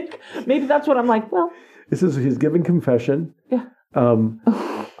of. Like maybe that's what I'm like. Well, this is he's giving confession. Yeah.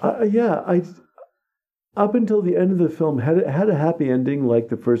 I up until the end of the film had a happy ending like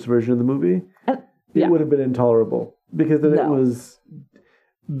the first version of the movie. It would have been intolerable, because then it was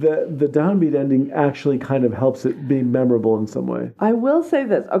the downbeat ending actually kind of helps it be memorable in some way. I will say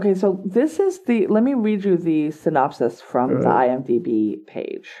this. Okay, so this is let me read you the synopsis from the IMDb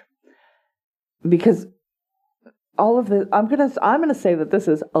page, because all of this I'm gonna say that this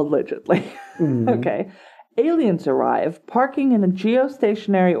is allegedly okay. Aliens arrive, parking in a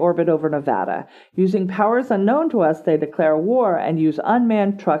geostationary orbit over Nevada. Using powers unknown to us, they declare war and use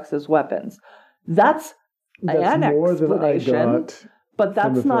unmanned trucks as weapons. That's an more explanation, than I got, but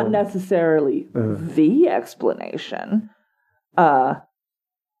that's not necessarily the explanation. I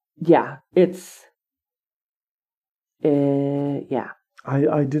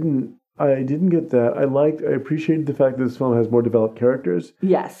didn't get that. I appreciated the fact that this film has more developed characters.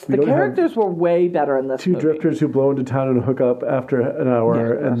 Yes, the characters were way better in this movie. Two drifters who blow into town and hook up after an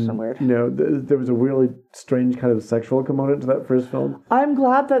hour, and weird. There was a really strange kind of sexual component to that first film. I'm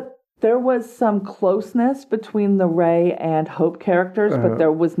glad that there was some closeness between the Ray and Hope characters, but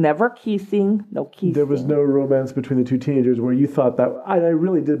there was never kissing. No kissing. There was no romance between the two teenagers where you thought that. I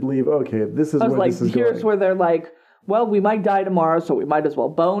really did believe, okay, this is where this is going. Here's where they're like, well, we might die tomorrow, so we might as well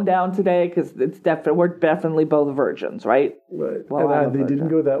bone down today because we're definitely both virgins, right? Right. Well, and they didn't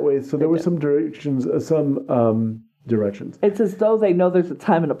go that way, so there were some directions, directions. It's as though they know there's a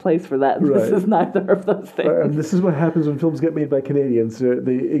time and a place for that. And Right. This is neither of those things. And this is what happens when films get made by Canadians.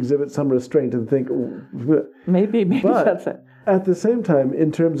 They exhibit some restraint and think... Maybe But that's it. at the same time,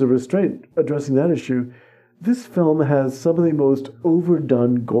 in terms of restraint, addressing that issue, this film has some of the most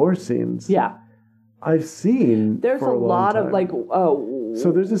overdone gore scenes Yeah. I've seen. There's for a long lot time. of like, oh.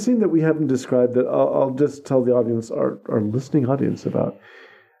 So there's a scene that we haven't described that I'll just tell the audience, our listening audience about.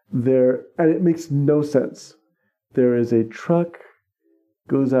 And it makes no sense. There is a truck,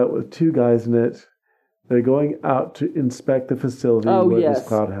 goes out with two guys in it. They're going out to inspect the facility where this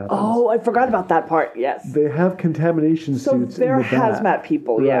cloud happens. Oh, I forgot about that part. Yes. They have contamination So suits in they're the back. hazmat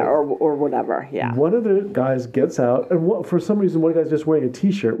people, Right. yeah, or whatever, yeah. One of the guys gets out, and for some reason, one guy's just wearing a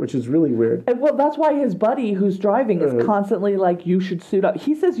T-shirt, which is really weird. And, well, that's why his buddy who's driving is constantly like, you should suit up.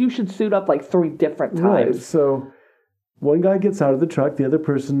 He says you should suit up like 3 different Right. times. So one guy gets out of the truck, the other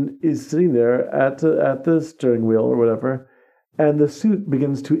person is sitting there at the steering wheel or whatever, and the suit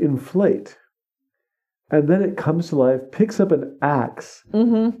begins to inflate. And then it comes to life, picks up an axe,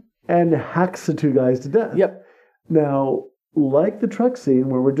 and hacks the two guys to death. Yep. Now, like the truck scene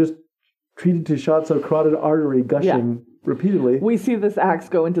where we're just treated to shots of carotid artery gushing repeatedly. We see this axe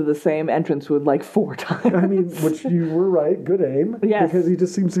go into the same entrance wood like 4 times. I mean, which you were right, good aim. Yes. Because he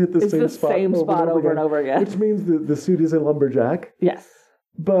just seems to hit the It's same the spot same spot over and over again. Which means the suit is a lumberjack. Yes.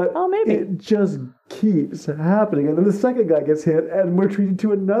 But maybe. it just keeps happening. And then the second guy gets hit, and we're treated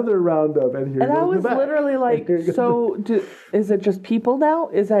to another roundup. And here And goes I was the back. literally like, so is it just people now?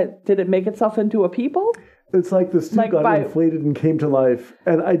 Did it make itself into a people? It's like the suit got by- inflated and came to life.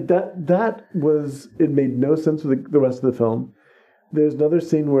 And it made no sense with the rest of the film. There's another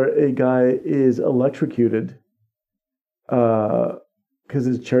scene where a guy is electrocuted because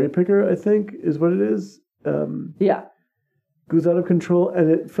his cherry picker, I think, is what it is. Yeah. Goes out of control, and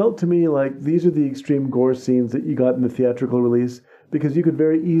it felt to me like these are the extreme gore scenes that you got in the theatrical release, because you could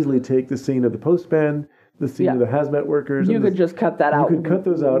very easily take the scene of the postman, the scene of the hazmat workers. You could just cut that out. You could cut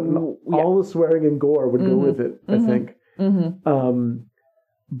those out, and all the swearing and gore would go with it, I think.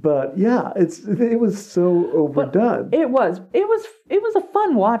 But yeah, it was so overdone. It was a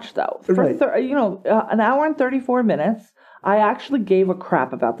fun watch though. For Right. an hour and 34 minutes. I actually gave a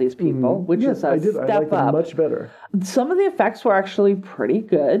crap about these people, which Yes, is a I did. step I liked them up. much better. Some of the effects were actually pretty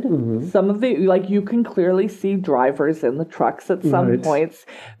good. Some of the, you can clearly see drivers in the trucks at some Right. points,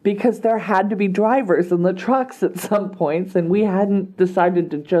 because there had to be drivers in the trucks at some points, and we hadn't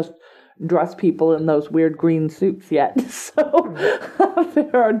decided to just dress people in those weird green suits yet. So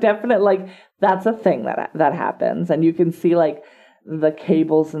there are definite, that's a thing that happens. And you can see, the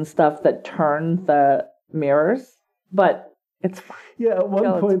cables and stuff that turn the mirrors, but it's fine. Yeah, at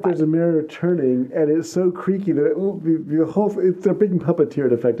one point there's a mirror turning, and it's so creaky that they're being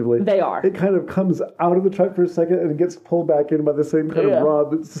puppeteered effectively. They are. It kind of comes out of the truck for a second and gets pulled back in by the same kind of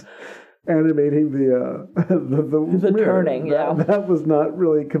rod that's animating the mirror. turning. That was not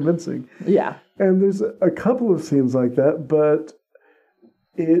really convincing. Yeah. And there's a couple of scenes like that, but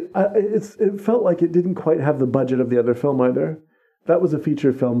it felt like it didn't quite have the budget of the other film either. That was a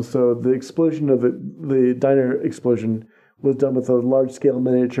feature film, so the explosion of the diner explosion was done with a large-scale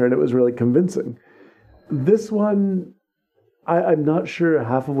miniature, and it was really convincing. This one, I'm not sure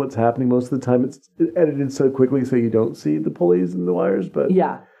half of what's happening. Most of the time, it's edited so quickly so you don't see the pulleys and the wires. But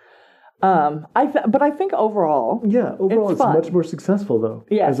Yeah. But I think overall, overall, it's fun. much more successful though.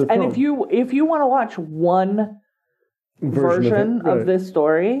 Yes, as a and film. if you want to watch one version of this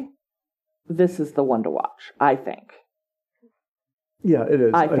story, this is the one to watch, I think. Yeah, it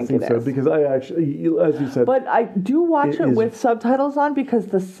is. I think it so is. because I actually, as you said, But I do watch it with subtitles on, because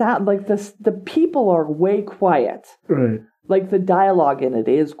the sound, the people are way quiet. right. The dialogue in it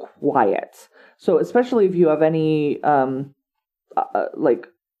is quiet. So especially if you have any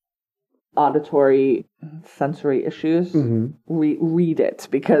auditory sensory issues, read it,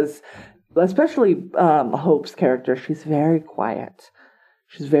 because especially Hope's character, she's very quiet.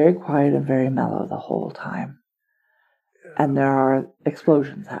 She's very quiet and very mellow the whole time. And there are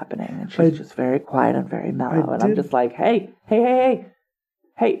explosions happening, and she's just very quiet and very mellow. And I'm just like, hey,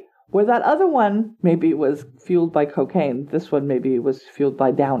 where that other one maybe was fueled by cocaine, this one maybe was fueled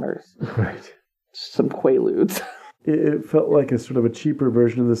by downers. Right. Some Quaaludes. It felt like a sort of a cheaper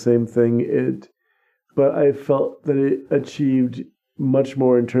version of the same thing. But I felt that it achieved much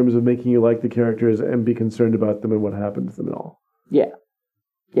more in terms of making you like the characters and be concerned about them and what happened to them and all. Yeah.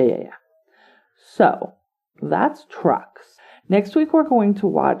 So, that's Trucks. Next week we're going to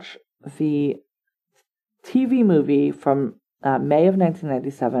watch the TV movie from May of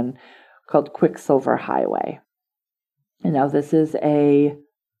 1997 called Quicksilver Highway. And now this is a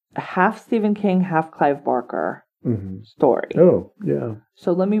half Stephen King, half Clive Barker story. Oh, yeah.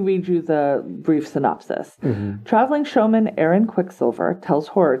 So let me read you the brief synopsis. Traveling showman Aaron Quicksilver tells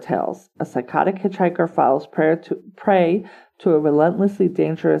horror tales. A psychotic hitchhiker falls prey to a relentlessly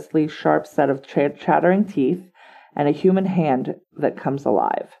dangerously sharp set of chattering teeth and a human hand that comes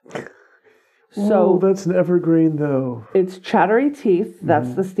alive. So that's an evergreen, though. It's chattery teeth.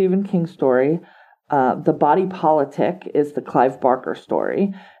 That's the Stephen King story. The body politic is the Clive Barker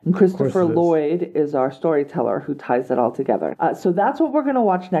story. And Christopher Lloyd is our storyteller who ties it all together. So that's what we're going to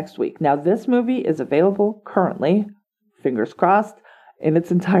watch next week. Now, this movie is available currently, fingers crossed, in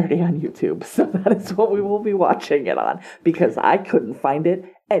its entirety on YouTube. So that is what we will be watching it on because I couldn't find it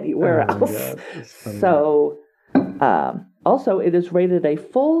anywhere else. So, also, it is rated a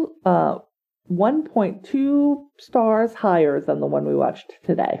full 1.2 stars higher than the one we watched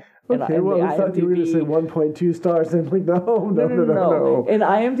today. Okay, well, I thought you were going to say 1.2 stars. And I'm like, no. In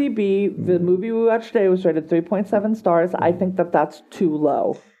IMDb, the movie we watched today was rated 3.7 stars. I think that's too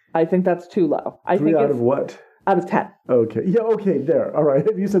low. I think out of what? Out of 10. Okay. Yeah, okay, there. All right.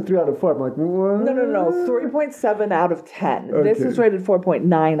 If you said 3 out of 4, I'm like, what? No. 3.7 out of 10. Okay. This is rated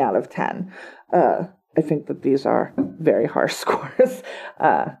 4.9 out of 10. I think that these are very harsh scores.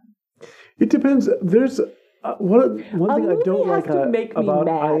 It depends. There's one thing I don't like about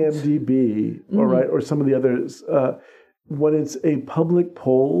IMDb, all right, or some of the others. When it's a public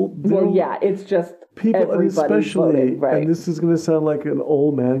poll, it's just people, and especially, voted, right. And this is going to sound like an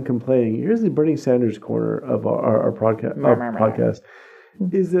old man complaining. Here's the Bernie Sanders corner of our podcast.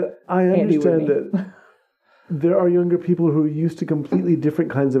 Is that I understand that there are younger people who are used to completely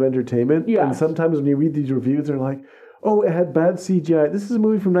different kinds of entertainment, and sometimes when you read these reviews, they're like, oh, it had bad CGI. This is a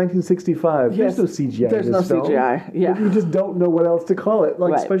movie from 1965. Yes. There's no CGI. There's no CGI. Yeah. You just don't know what else to call it,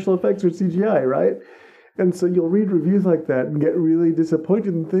 like special effects or CGI, right? And so you'll read reviews like that and get really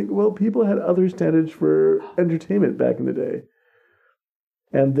disappointed and think, well, people had other standards for entertainment back in the day.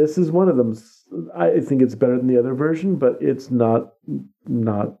 And this is one of them. I think it's better than the other version, but it's not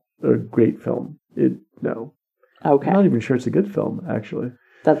a great film. No. Okay. I'm not even sure it's a good film, actually.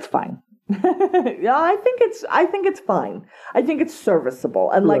 That's fine. Yeah, I think it's fine. I think it's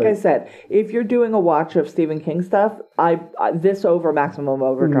serviceable. And like I said, if you're doing a watch of Stephen King stuff, I this over Maximum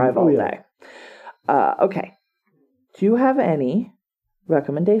Overdrive all day. Okay. Do you have any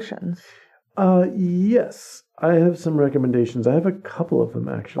recommendations? Yes, I have some recommendations. I have a couple of them,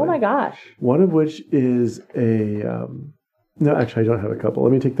 actually. Oh my gosh. One of which is a... no, actually, I don't have a couple.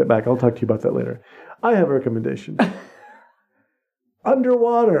 Let me take that back. I'll talk to you about that later. I have a recommendation.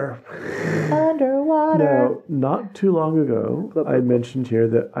 Underwater. Now, not too long ago, I mentioned here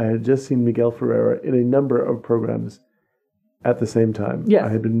that I had just seen Miguel Ferreira in a number of programs at the same time. Yes. I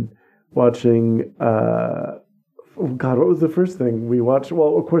had been watching, what was the first thing we watched?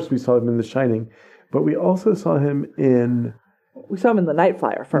 Well, of course, we saw him in The Shining, but we also saw him in... We saw him in The Night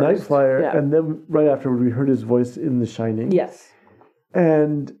Flyer first. Night Flyer, and then right afterward, we heard his voice in The Shining. Yes.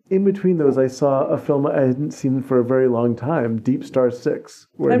 And in between those, I saw a film I hadn't seen for a very long time, Deep Star 6.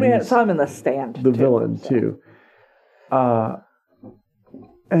 Where I saw him in The Stand. The villain, too. And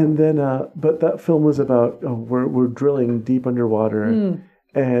then, but that film was about, we're drilling deep underwater,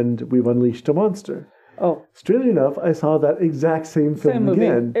 and we've unleashed a monster. Oh. Strangely enough, I saw that exact same film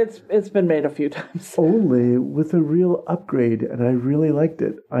again. It's been made a few times. Only with a real upgrade, and I really liked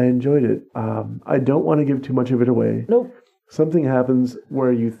it. I enjoyed it. I don't want to give too much of it away. Nope. Something happens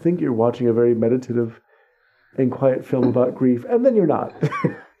where you think you're watching a very meditative and quiet film about grief, and then you're not.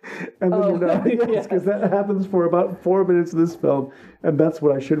 And then you're not. Yes, because that happens for about 4 minutes of this film, and that's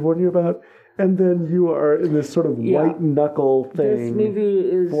what I should warn you about. And then you are in this sort of white knuckle thing. This movie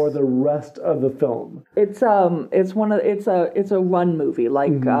is for the rest of the film. It's a run movie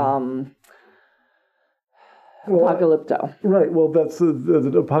like Apocalypto. Right. Well, that's the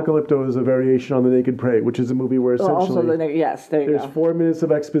Apocalypto is a variation on The Naked Prey, which is a movie where essentially there's 4 minutes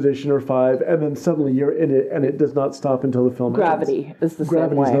of exposition or 5, and then suddenly you're in it, and it does not stop until the film Gravity ends. is the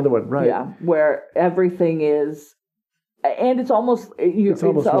Gravity same way. Is another one, right? Yeah, where everything is, and it's almost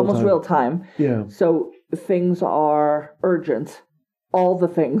real time. Yeah. So things are urgent. All the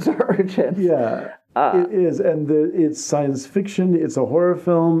things are urgent. Yeah. It is, and it's science fiction, it's a horror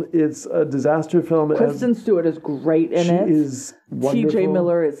film, it's a disaster film. Kristen Stewart is great in it. She is wonderful. T.J.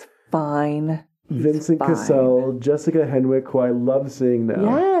 Miller is fine. Vincent Cassel, Jessica Henwick, who I love seeing now.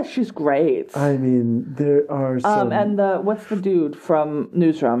 Yeah, she's great. I mean, there are some... and what's the dude from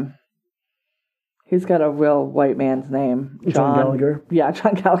Newsroom? He's got a real white man's name. John Gallagher? Yeah,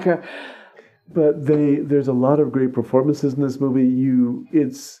 John Gallagher. But there's a lot of great performances in this movie.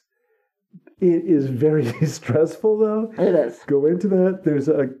 It is very stressful, though. It is. Go into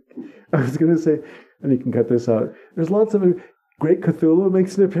that. I was going to say, and you can cut this out. There's lots of great Cthulhu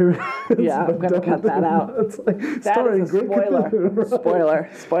makes an appearance. Yeah, I'm going to cut that out. It's like That is a spoiler.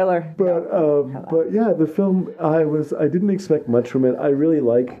 Cthulhu, Spoiler. But yeah, the film, I didn't expect much from it. I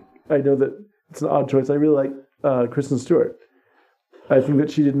know that it's an odd choice. I really like Kristen Stewart. I think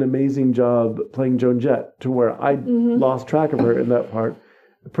that she did an amazing job playing Joan Jett, to where I lost track of her in that part.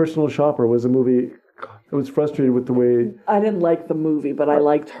 Personal Shopper was a movie. I was frustrated with the way... I didn't like the movie, but I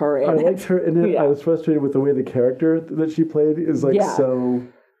liked her in it. I liked her in it. Yeah. I was frustrated with the way the character that she played is so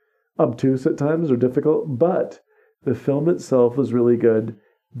obtuse at times or difficult. But the film itself was really good.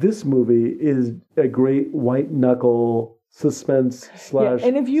 This movie is a great white-knuckle suspense slash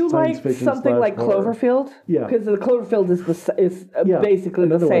and if you science like fiction something like horror. Cloverfield, because the Cloverfield is basically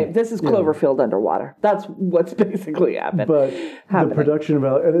the same. One. This is Cloverfield underwater. That's what's basically happening. But the production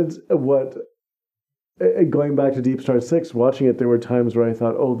value, and it's what. Going back to Deep Star 6, watching it, there were times where I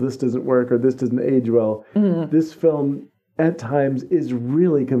thought, "Oh, this doesn't work," or "This doesn't age well." Mm-hmm. This film, at times, is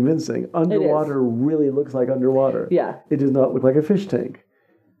really convincing. Underwater really looks like underwater. Yeah, it does not look like a fish tank.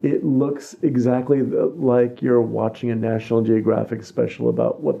 It looks exactly like you're watching a National Geographic special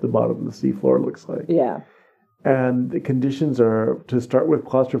about what the bottom of the seafloor looks like. Yeah. And the conditions are, to start with,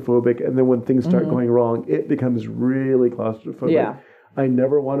 claustrophobic, and then when things start going wrong, it becomes really claustrophobic. Yeah. I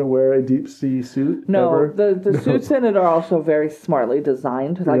never want to wear a deep sea suit. No, ever. the suits in it are also very smartly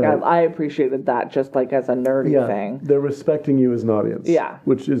designed. Like I appreciated that, just like as a nerdy thing. They're respecting you as an audience. Yeah.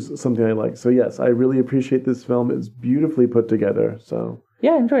 Which is something I like. So yes, I really appreciate this film. It's beautifully put together. So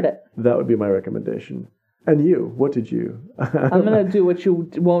yeah, I enjoyed it. That would be my recommendation. And you, what did you? I'm going to do what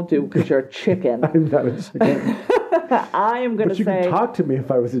you won't do because you're a chicken. I'm not a chicken. I am going to say... But you can talk to me if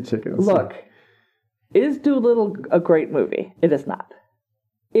I was a chicken. Look, is Dolittle a great movie? It is not.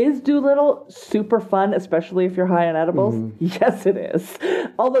 Is Dolittle super fun, especially if you're high on edibles? Mm-hmm. Yes, it is.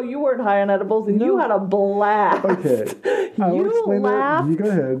 Although you weren't high on edibles and you had a blast. Okay. You laughed you go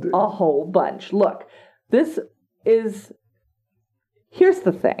ahead. A whole bunch. Look, this is... Here's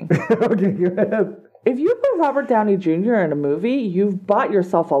the thing. Okay, go ahead. If you put Robert Downey Jr. in a movie, you've bought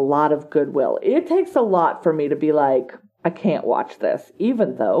yourself a lot of goodwill. It takes a lot for me to be like, I can't watch this,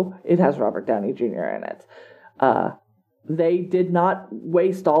 even though it has Robert Downey Jr. in it. They did not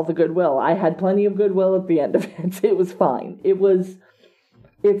waste all the goodwill. I had plenty of goodwill at the end of it. It was fine.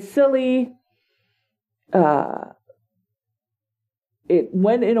 It's silly. It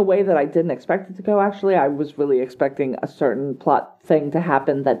went in a way that I didn't expect it to go, actually. I was really expecting a certain plot thing to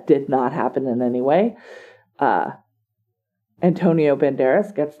happen that did not happen in any way. Antonio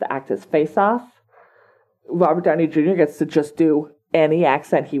Banderas gets to act his face off. Robert Downey Jr. gets to just do any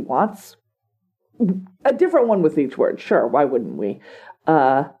accent he wants. A different one with each word. Sure, why wouldn't we?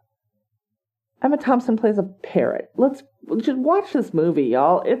 Emma Thompson plays a parrot. Let's just watch this movie,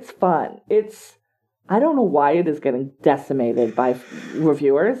 y'all. It's fun. I don't know why it is getting decimated by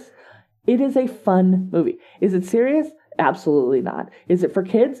reviewers. It is a fun movie. Is it serious? Absolutely not. Is it for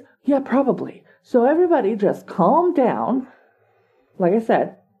kids? Yeah, probably. So everybody just calm down. Like I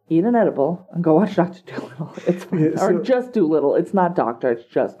said, eat an edible and go watch Dr. Dolittle. It's fun. Yeah, or just Dolittle. It's not Doctor. It's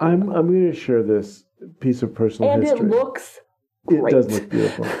just Dolittle. I'm going to share this piece of personal history. And it looks great. It does look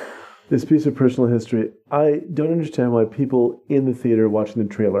beautiful. This piece of personal history, I don't understand why people in the theater watching the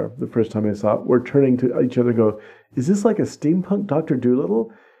trailer the first time I saw it were turning to each other and go, is this like a steampunk Dr.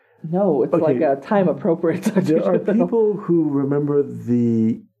 Dolittle? No, it's like a time-appropriate Dr. There Dolittle. are people who remember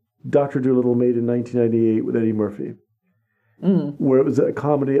the Dr. Dolittle made in 1998 with Eddie Murphy, where it was a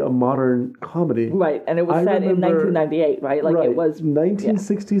comedy, a modern comedy. Right, and it was set in 1998, right? Like it was...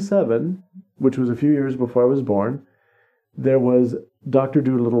 1967, which was a few years before I was born, there was Dr.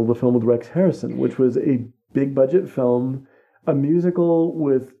 Dolittle, the film with Rex Harrison, which was a big-budget film, a musical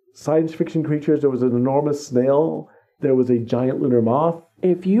with science fiction creatures. There was an enormous snail. There was a giant lunar moth.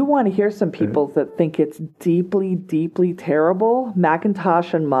 If you want to hear some people that think it's deeply, deeply terrible,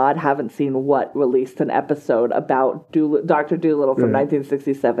 Macintosh and Maude haven't seen released an episode about Dr. Dolittle from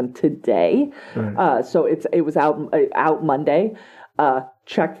 1967 today. Right. So it was out Monday.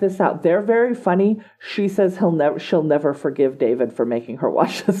 Check this out. They're very funny. She says she'll never forgive David for making her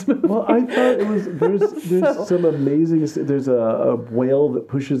watch this movie. Well, I thought it was there's some amazing. There's a whale that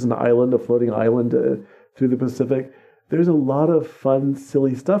pushes a floating island through the Pacific. There's a lot of fun,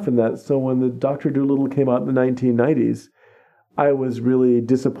 silly stuff in that. So when the Dr. Dolittle came out in the 1990s, I was really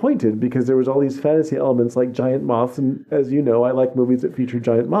disappointed because there was all these fantasy elements like giant moths, and as you know, I like movies that feature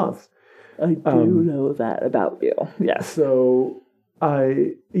giant moths. I do know that about you. Yes. So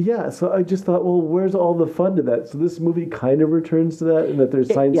So I just thought, well, where's all the fun to that? So this movie kind of returns to that, and that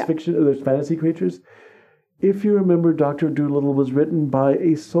there's science fiction or there's fantasy creatures. If you remember, Dr. Dolittle was written by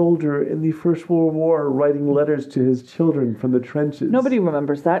a soldier in the First World War writing letters to his children from the trenches. Nobody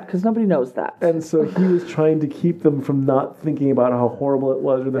remembers that because nobody knows that. And so he was trying to keep them from not thinking about how horrible it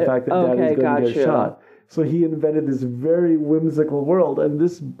was or the fact that Daddy's going to get shot. So he invented this very whimsical world, and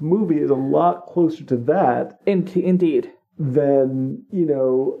this movie is a lot closer to that. Indeed. Than,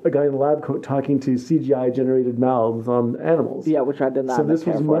 a guy in a lab coat talking to CGI-generated mouths on animals. Yeah, which I did not. So this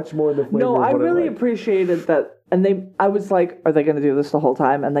was much more the flavor. No, of I what really liked. appreciated that. And I was like, are they going to do this the whole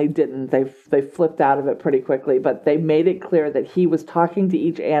time? And they didn't. They flipped out of it pretty quickly. But they made it clear that he was talking to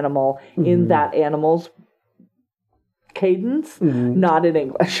each animal in that animal's cadence, not in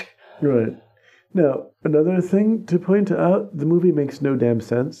English. Right. Now, another thing to point out, the movie makes no damn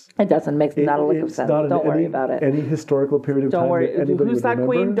sense. It doesn't make not a lick of sense. Don't worry about it. Any historical period of time. Don't worry. That anybody Who's that would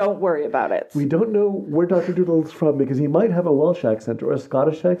queen? remember. Don't worry about it. We don't know where Dr. Doolittle's from because he might have a Welsh accent or a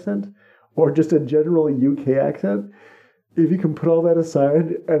Scottish accent or just a general UK accent. If you can put all that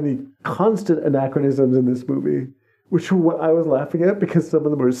aside and the constant anachronisms in this movie, which are what I was laughing at because some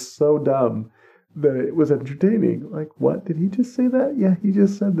of them are so dumb that it was entertaining. Like, what? Did he just say that? Yeah, he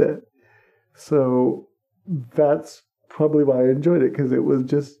just said that. So that's probably why I enjoyed it, because it was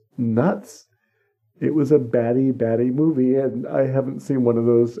just nuts. It was a batty movie, and I haven't seen one of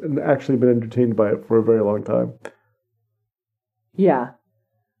those and actually been entertained by it for a very long time. Yeah.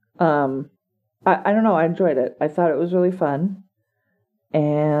 I don't know. I enjoyed it. I thought it was really fun.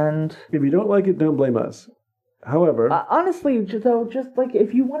 And If you don't like it, don't blame us. However... honestly, though, just like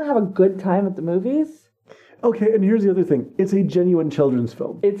if you want to have a good time at the movies... Okay, and here's the other thing. It's a genuine children's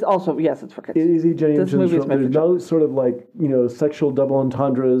film. It's also, yes, it's for kids. It is a genuine This children's movie is film. made for There's no sort of like, sexual double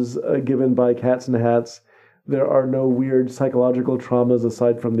entendres given by Cats in Hats. There are no weird psychological traumas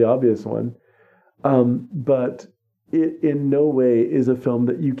aside from the obvious one. But it in no way is a film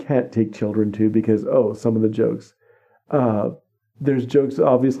that you can't take children to because, some of the jokes. There's jokes,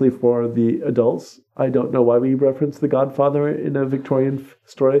 obviously, for the adults. I don't know why we reference The Godfather in a Victorian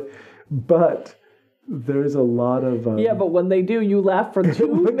story, but... There's a lot of... yeah, but when they do, you laugh for 2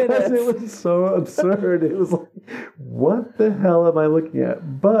 minutes. Because it was so absurd. It was like, what the hell am I looking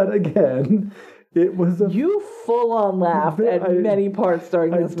at? But again, it was a... You full-on laughed at many parts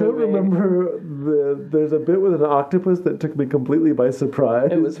during this movie. I don't remember there's a bit with an octopus that took me completely by surprise.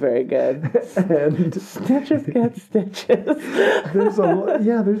 It was very good. And... Stitches get stitches.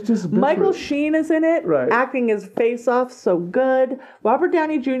 There's just... Michael Sheen is in it, right. Acting his face off so good. Robert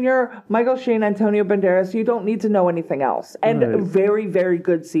Downey Jr., Michael Sheen, Antonio Banderas, you don't need to know anything else. And Right. very, very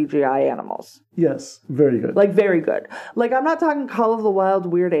good CGI animals. Yes, very good. Like, very good. Like, I'm not talking Call of the Wild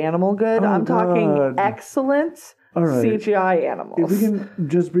weird animal good. I'm talking excellent All right. CGI animals. If we can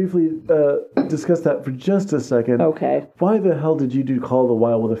just briefly discuss that for just a second. Okay. Why the hell did you do Call of the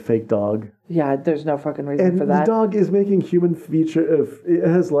Wild with a fake dog? Yeah, there's no fucking reason And for that. the dog is making human it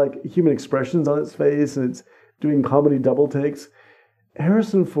has like human expressions on its face, and it's doing comedy double takes.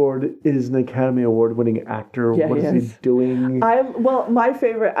 Harrison Ford is an Academy Award winning actor. Yeah, What is he doing? My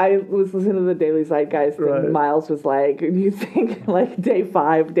favorite, I was listening to the Daily Zeitgeist, and Right. Miles was like, you think like day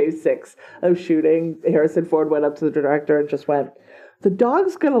 5, day 6 of shooting, Harrison Ford went up to the director and just went, the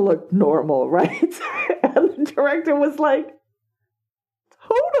dog's gonna look normal, right? And the director was like,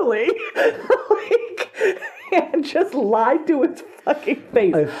 totally. And just lied to its fucking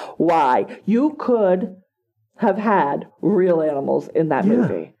face. Why? You could have had real animals in that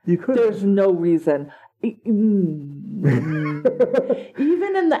movie. You could. There's no reason. Even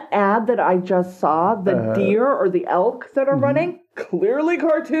in the ad that I just saw, the deer or the elk that are running, clearly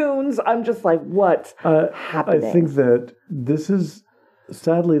cartoons. I'm just like, what's happening? I think that this is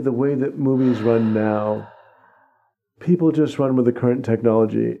sadly the way that movies run now. People just run with the current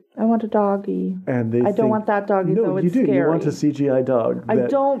technology. I want a doggy. And I don't want that doggy, though. It's you do. scary. You want a CGI dog. I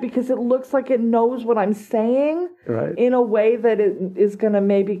don't, because it looks like it knows what I'm saying Right. in a way that it is going to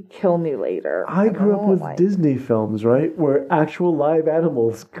maybe kill me later. I grew up don't with like- Disney films, right, where actual live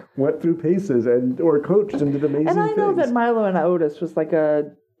animals went through paces or coached and did amazing And I know things. that Milo and Otis was like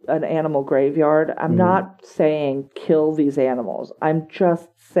an animal graveyard. I'm not saying kill these animals. I'm just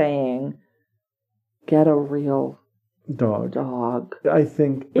saying get a real dog. I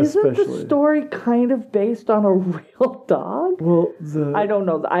think Isn't especially... the story kind of based on a real dog? Well, I don't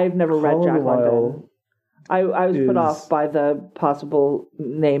know. I've never read Jack London. I was put off by the possible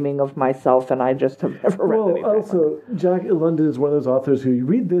naming of myself, and I just have never read anything. Also, Jack London is one of those authors who you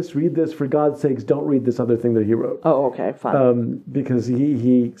read this, for God's sakes, don't read this other thing that he wrote. Oh, okay, fine. Because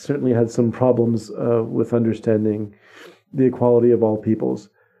he certainly had some problems with understanding the equality of all peoples.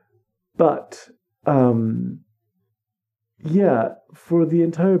 But, for the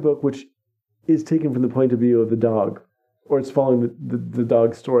entire book, which is taken from the point of view of the dog, or it's following the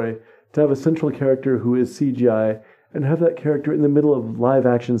dog story, to have a central character who is CGI and have that character in the middle of live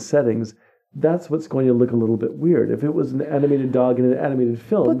action settings, that's what's going to look a little bit weird. If it was an animated dog in an animated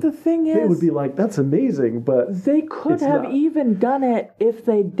film, But the thing it would is, be like, that's amazing, but they could it's have not. even done it if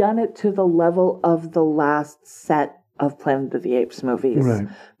they'd done it to the level of the last set of Planet of the Apes movies. Right.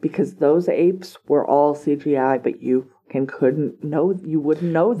 Because those apes were all CGI, but you wouldn't know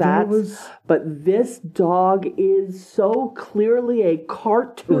that. But this dog is so clearly a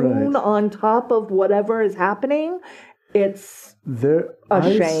cartoon Right. on top of whatever is happening. It's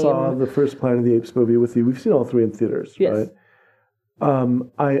I shame. saw the first Planet of the Apes movie with you. We've seen all three in theaters, Yes.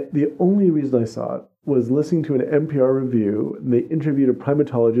 right? The only reason I saw it was listening to an NPR review, and they interviewed a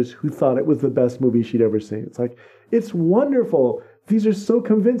primatologist who thought it was the best movie she'd ever seen. It's like, it's wonderful. These are so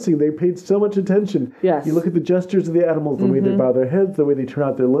convincing. They paid so much attention. Yes. You look at the gestures of the animals, the way they bow their heads, the way they turn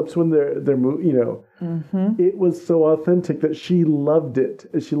out their lips when they're It was so authentic that she loved it.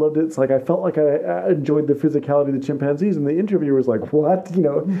 She loved it. It's like, I felt like I enjoyed the physicality of the chimpanzees, and the interviewer was like, what?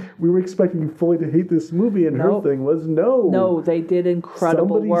 We were expecting fully to hate this movie, and Nope. her thing was, no. No, they did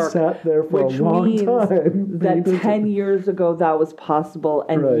incredible Somebody work. sat there for which a long means time. that 10 years ago that was possible,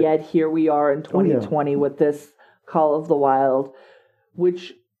 and Right. yet here we are in 2020 with this Call of the Wild,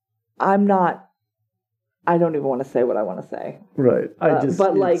 which I don't even want to say what I want to say. Right.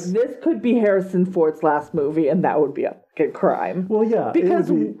 But like, this could be Harrison Ford's last movie, and that would be a fucking crime. Well, yeah. Because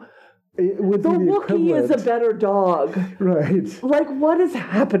it would the be the Wookiee is a equivalent. better dog. Right. Like, what is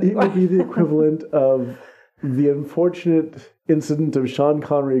happening? It would be the equivalent of the unfortunate incident of Sean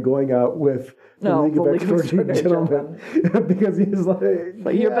Connery going out with the League of Extraordinary Gentlemen. Because he's like,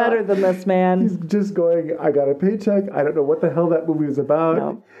 But you're better than this, man. He's just going, I got a paycheck. I don't know what the hell that movie was about.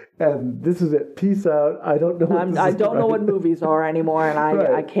 No. And this is it. Peace out. I don't know what this I is don't know about. what movies are anymore, and Right.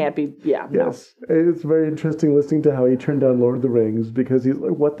 I can't be, no. Yes. It's very interesting listening to how he turned down Lord of the Rings because he's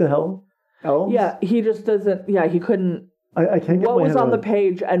like, what the hell? Elves? Yeah, he just doesn't, he couldn't, I can't get what my was head on the around-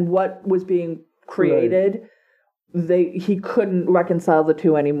 page and what was being created, he couldn't reconcile the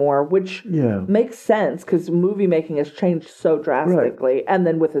two anymore, which Yeah. makes sense because movie making has changed so drastically, and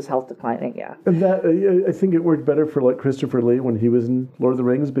then with his health declining, And that I think it worked better for like Christopher Lee when he was in Lord of the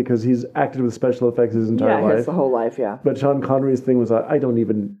Rings because he's acted with special effects his entire life. his whole life, But Sean Connery's thing was, I don't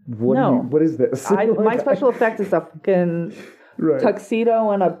even. What is this? My special effect is a fucking Right. tuxedo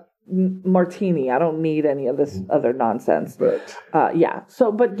and a martini. I don't need any of this other nonsense. But but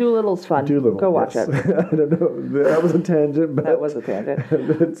Doolittle's fun. Doolittle, Go watch yes. it. I don't know. That was a tangent, but That was a tangent.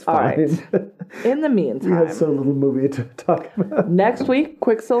 it's All fine. right. In the We meantime, had so little movie to talk about. next week,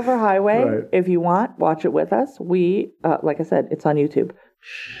 Quicksilver Highway. Right. If you want, watch it with us. We, like I said, it's on YouTube.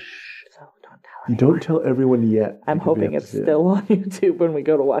 Shh. So don't tell anyone. Don't tell everyone yet. I'm because we hoping have to it's see it. still on YouTube when we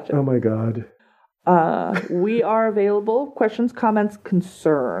go to watch it. Oh my God. We are available. Questions, comments,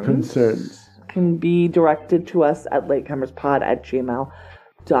 Concerns. can be directed to us at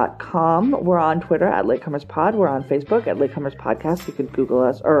latecomerspod@gmail.com. We're on Twitter at latecomerspod. We're on Facebook at latecomerspodcast. You can Google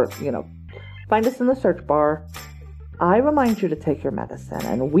us or, find us in the search bar. I remind you to take your medicine,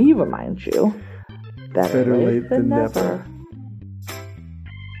 and we remind you better late than never.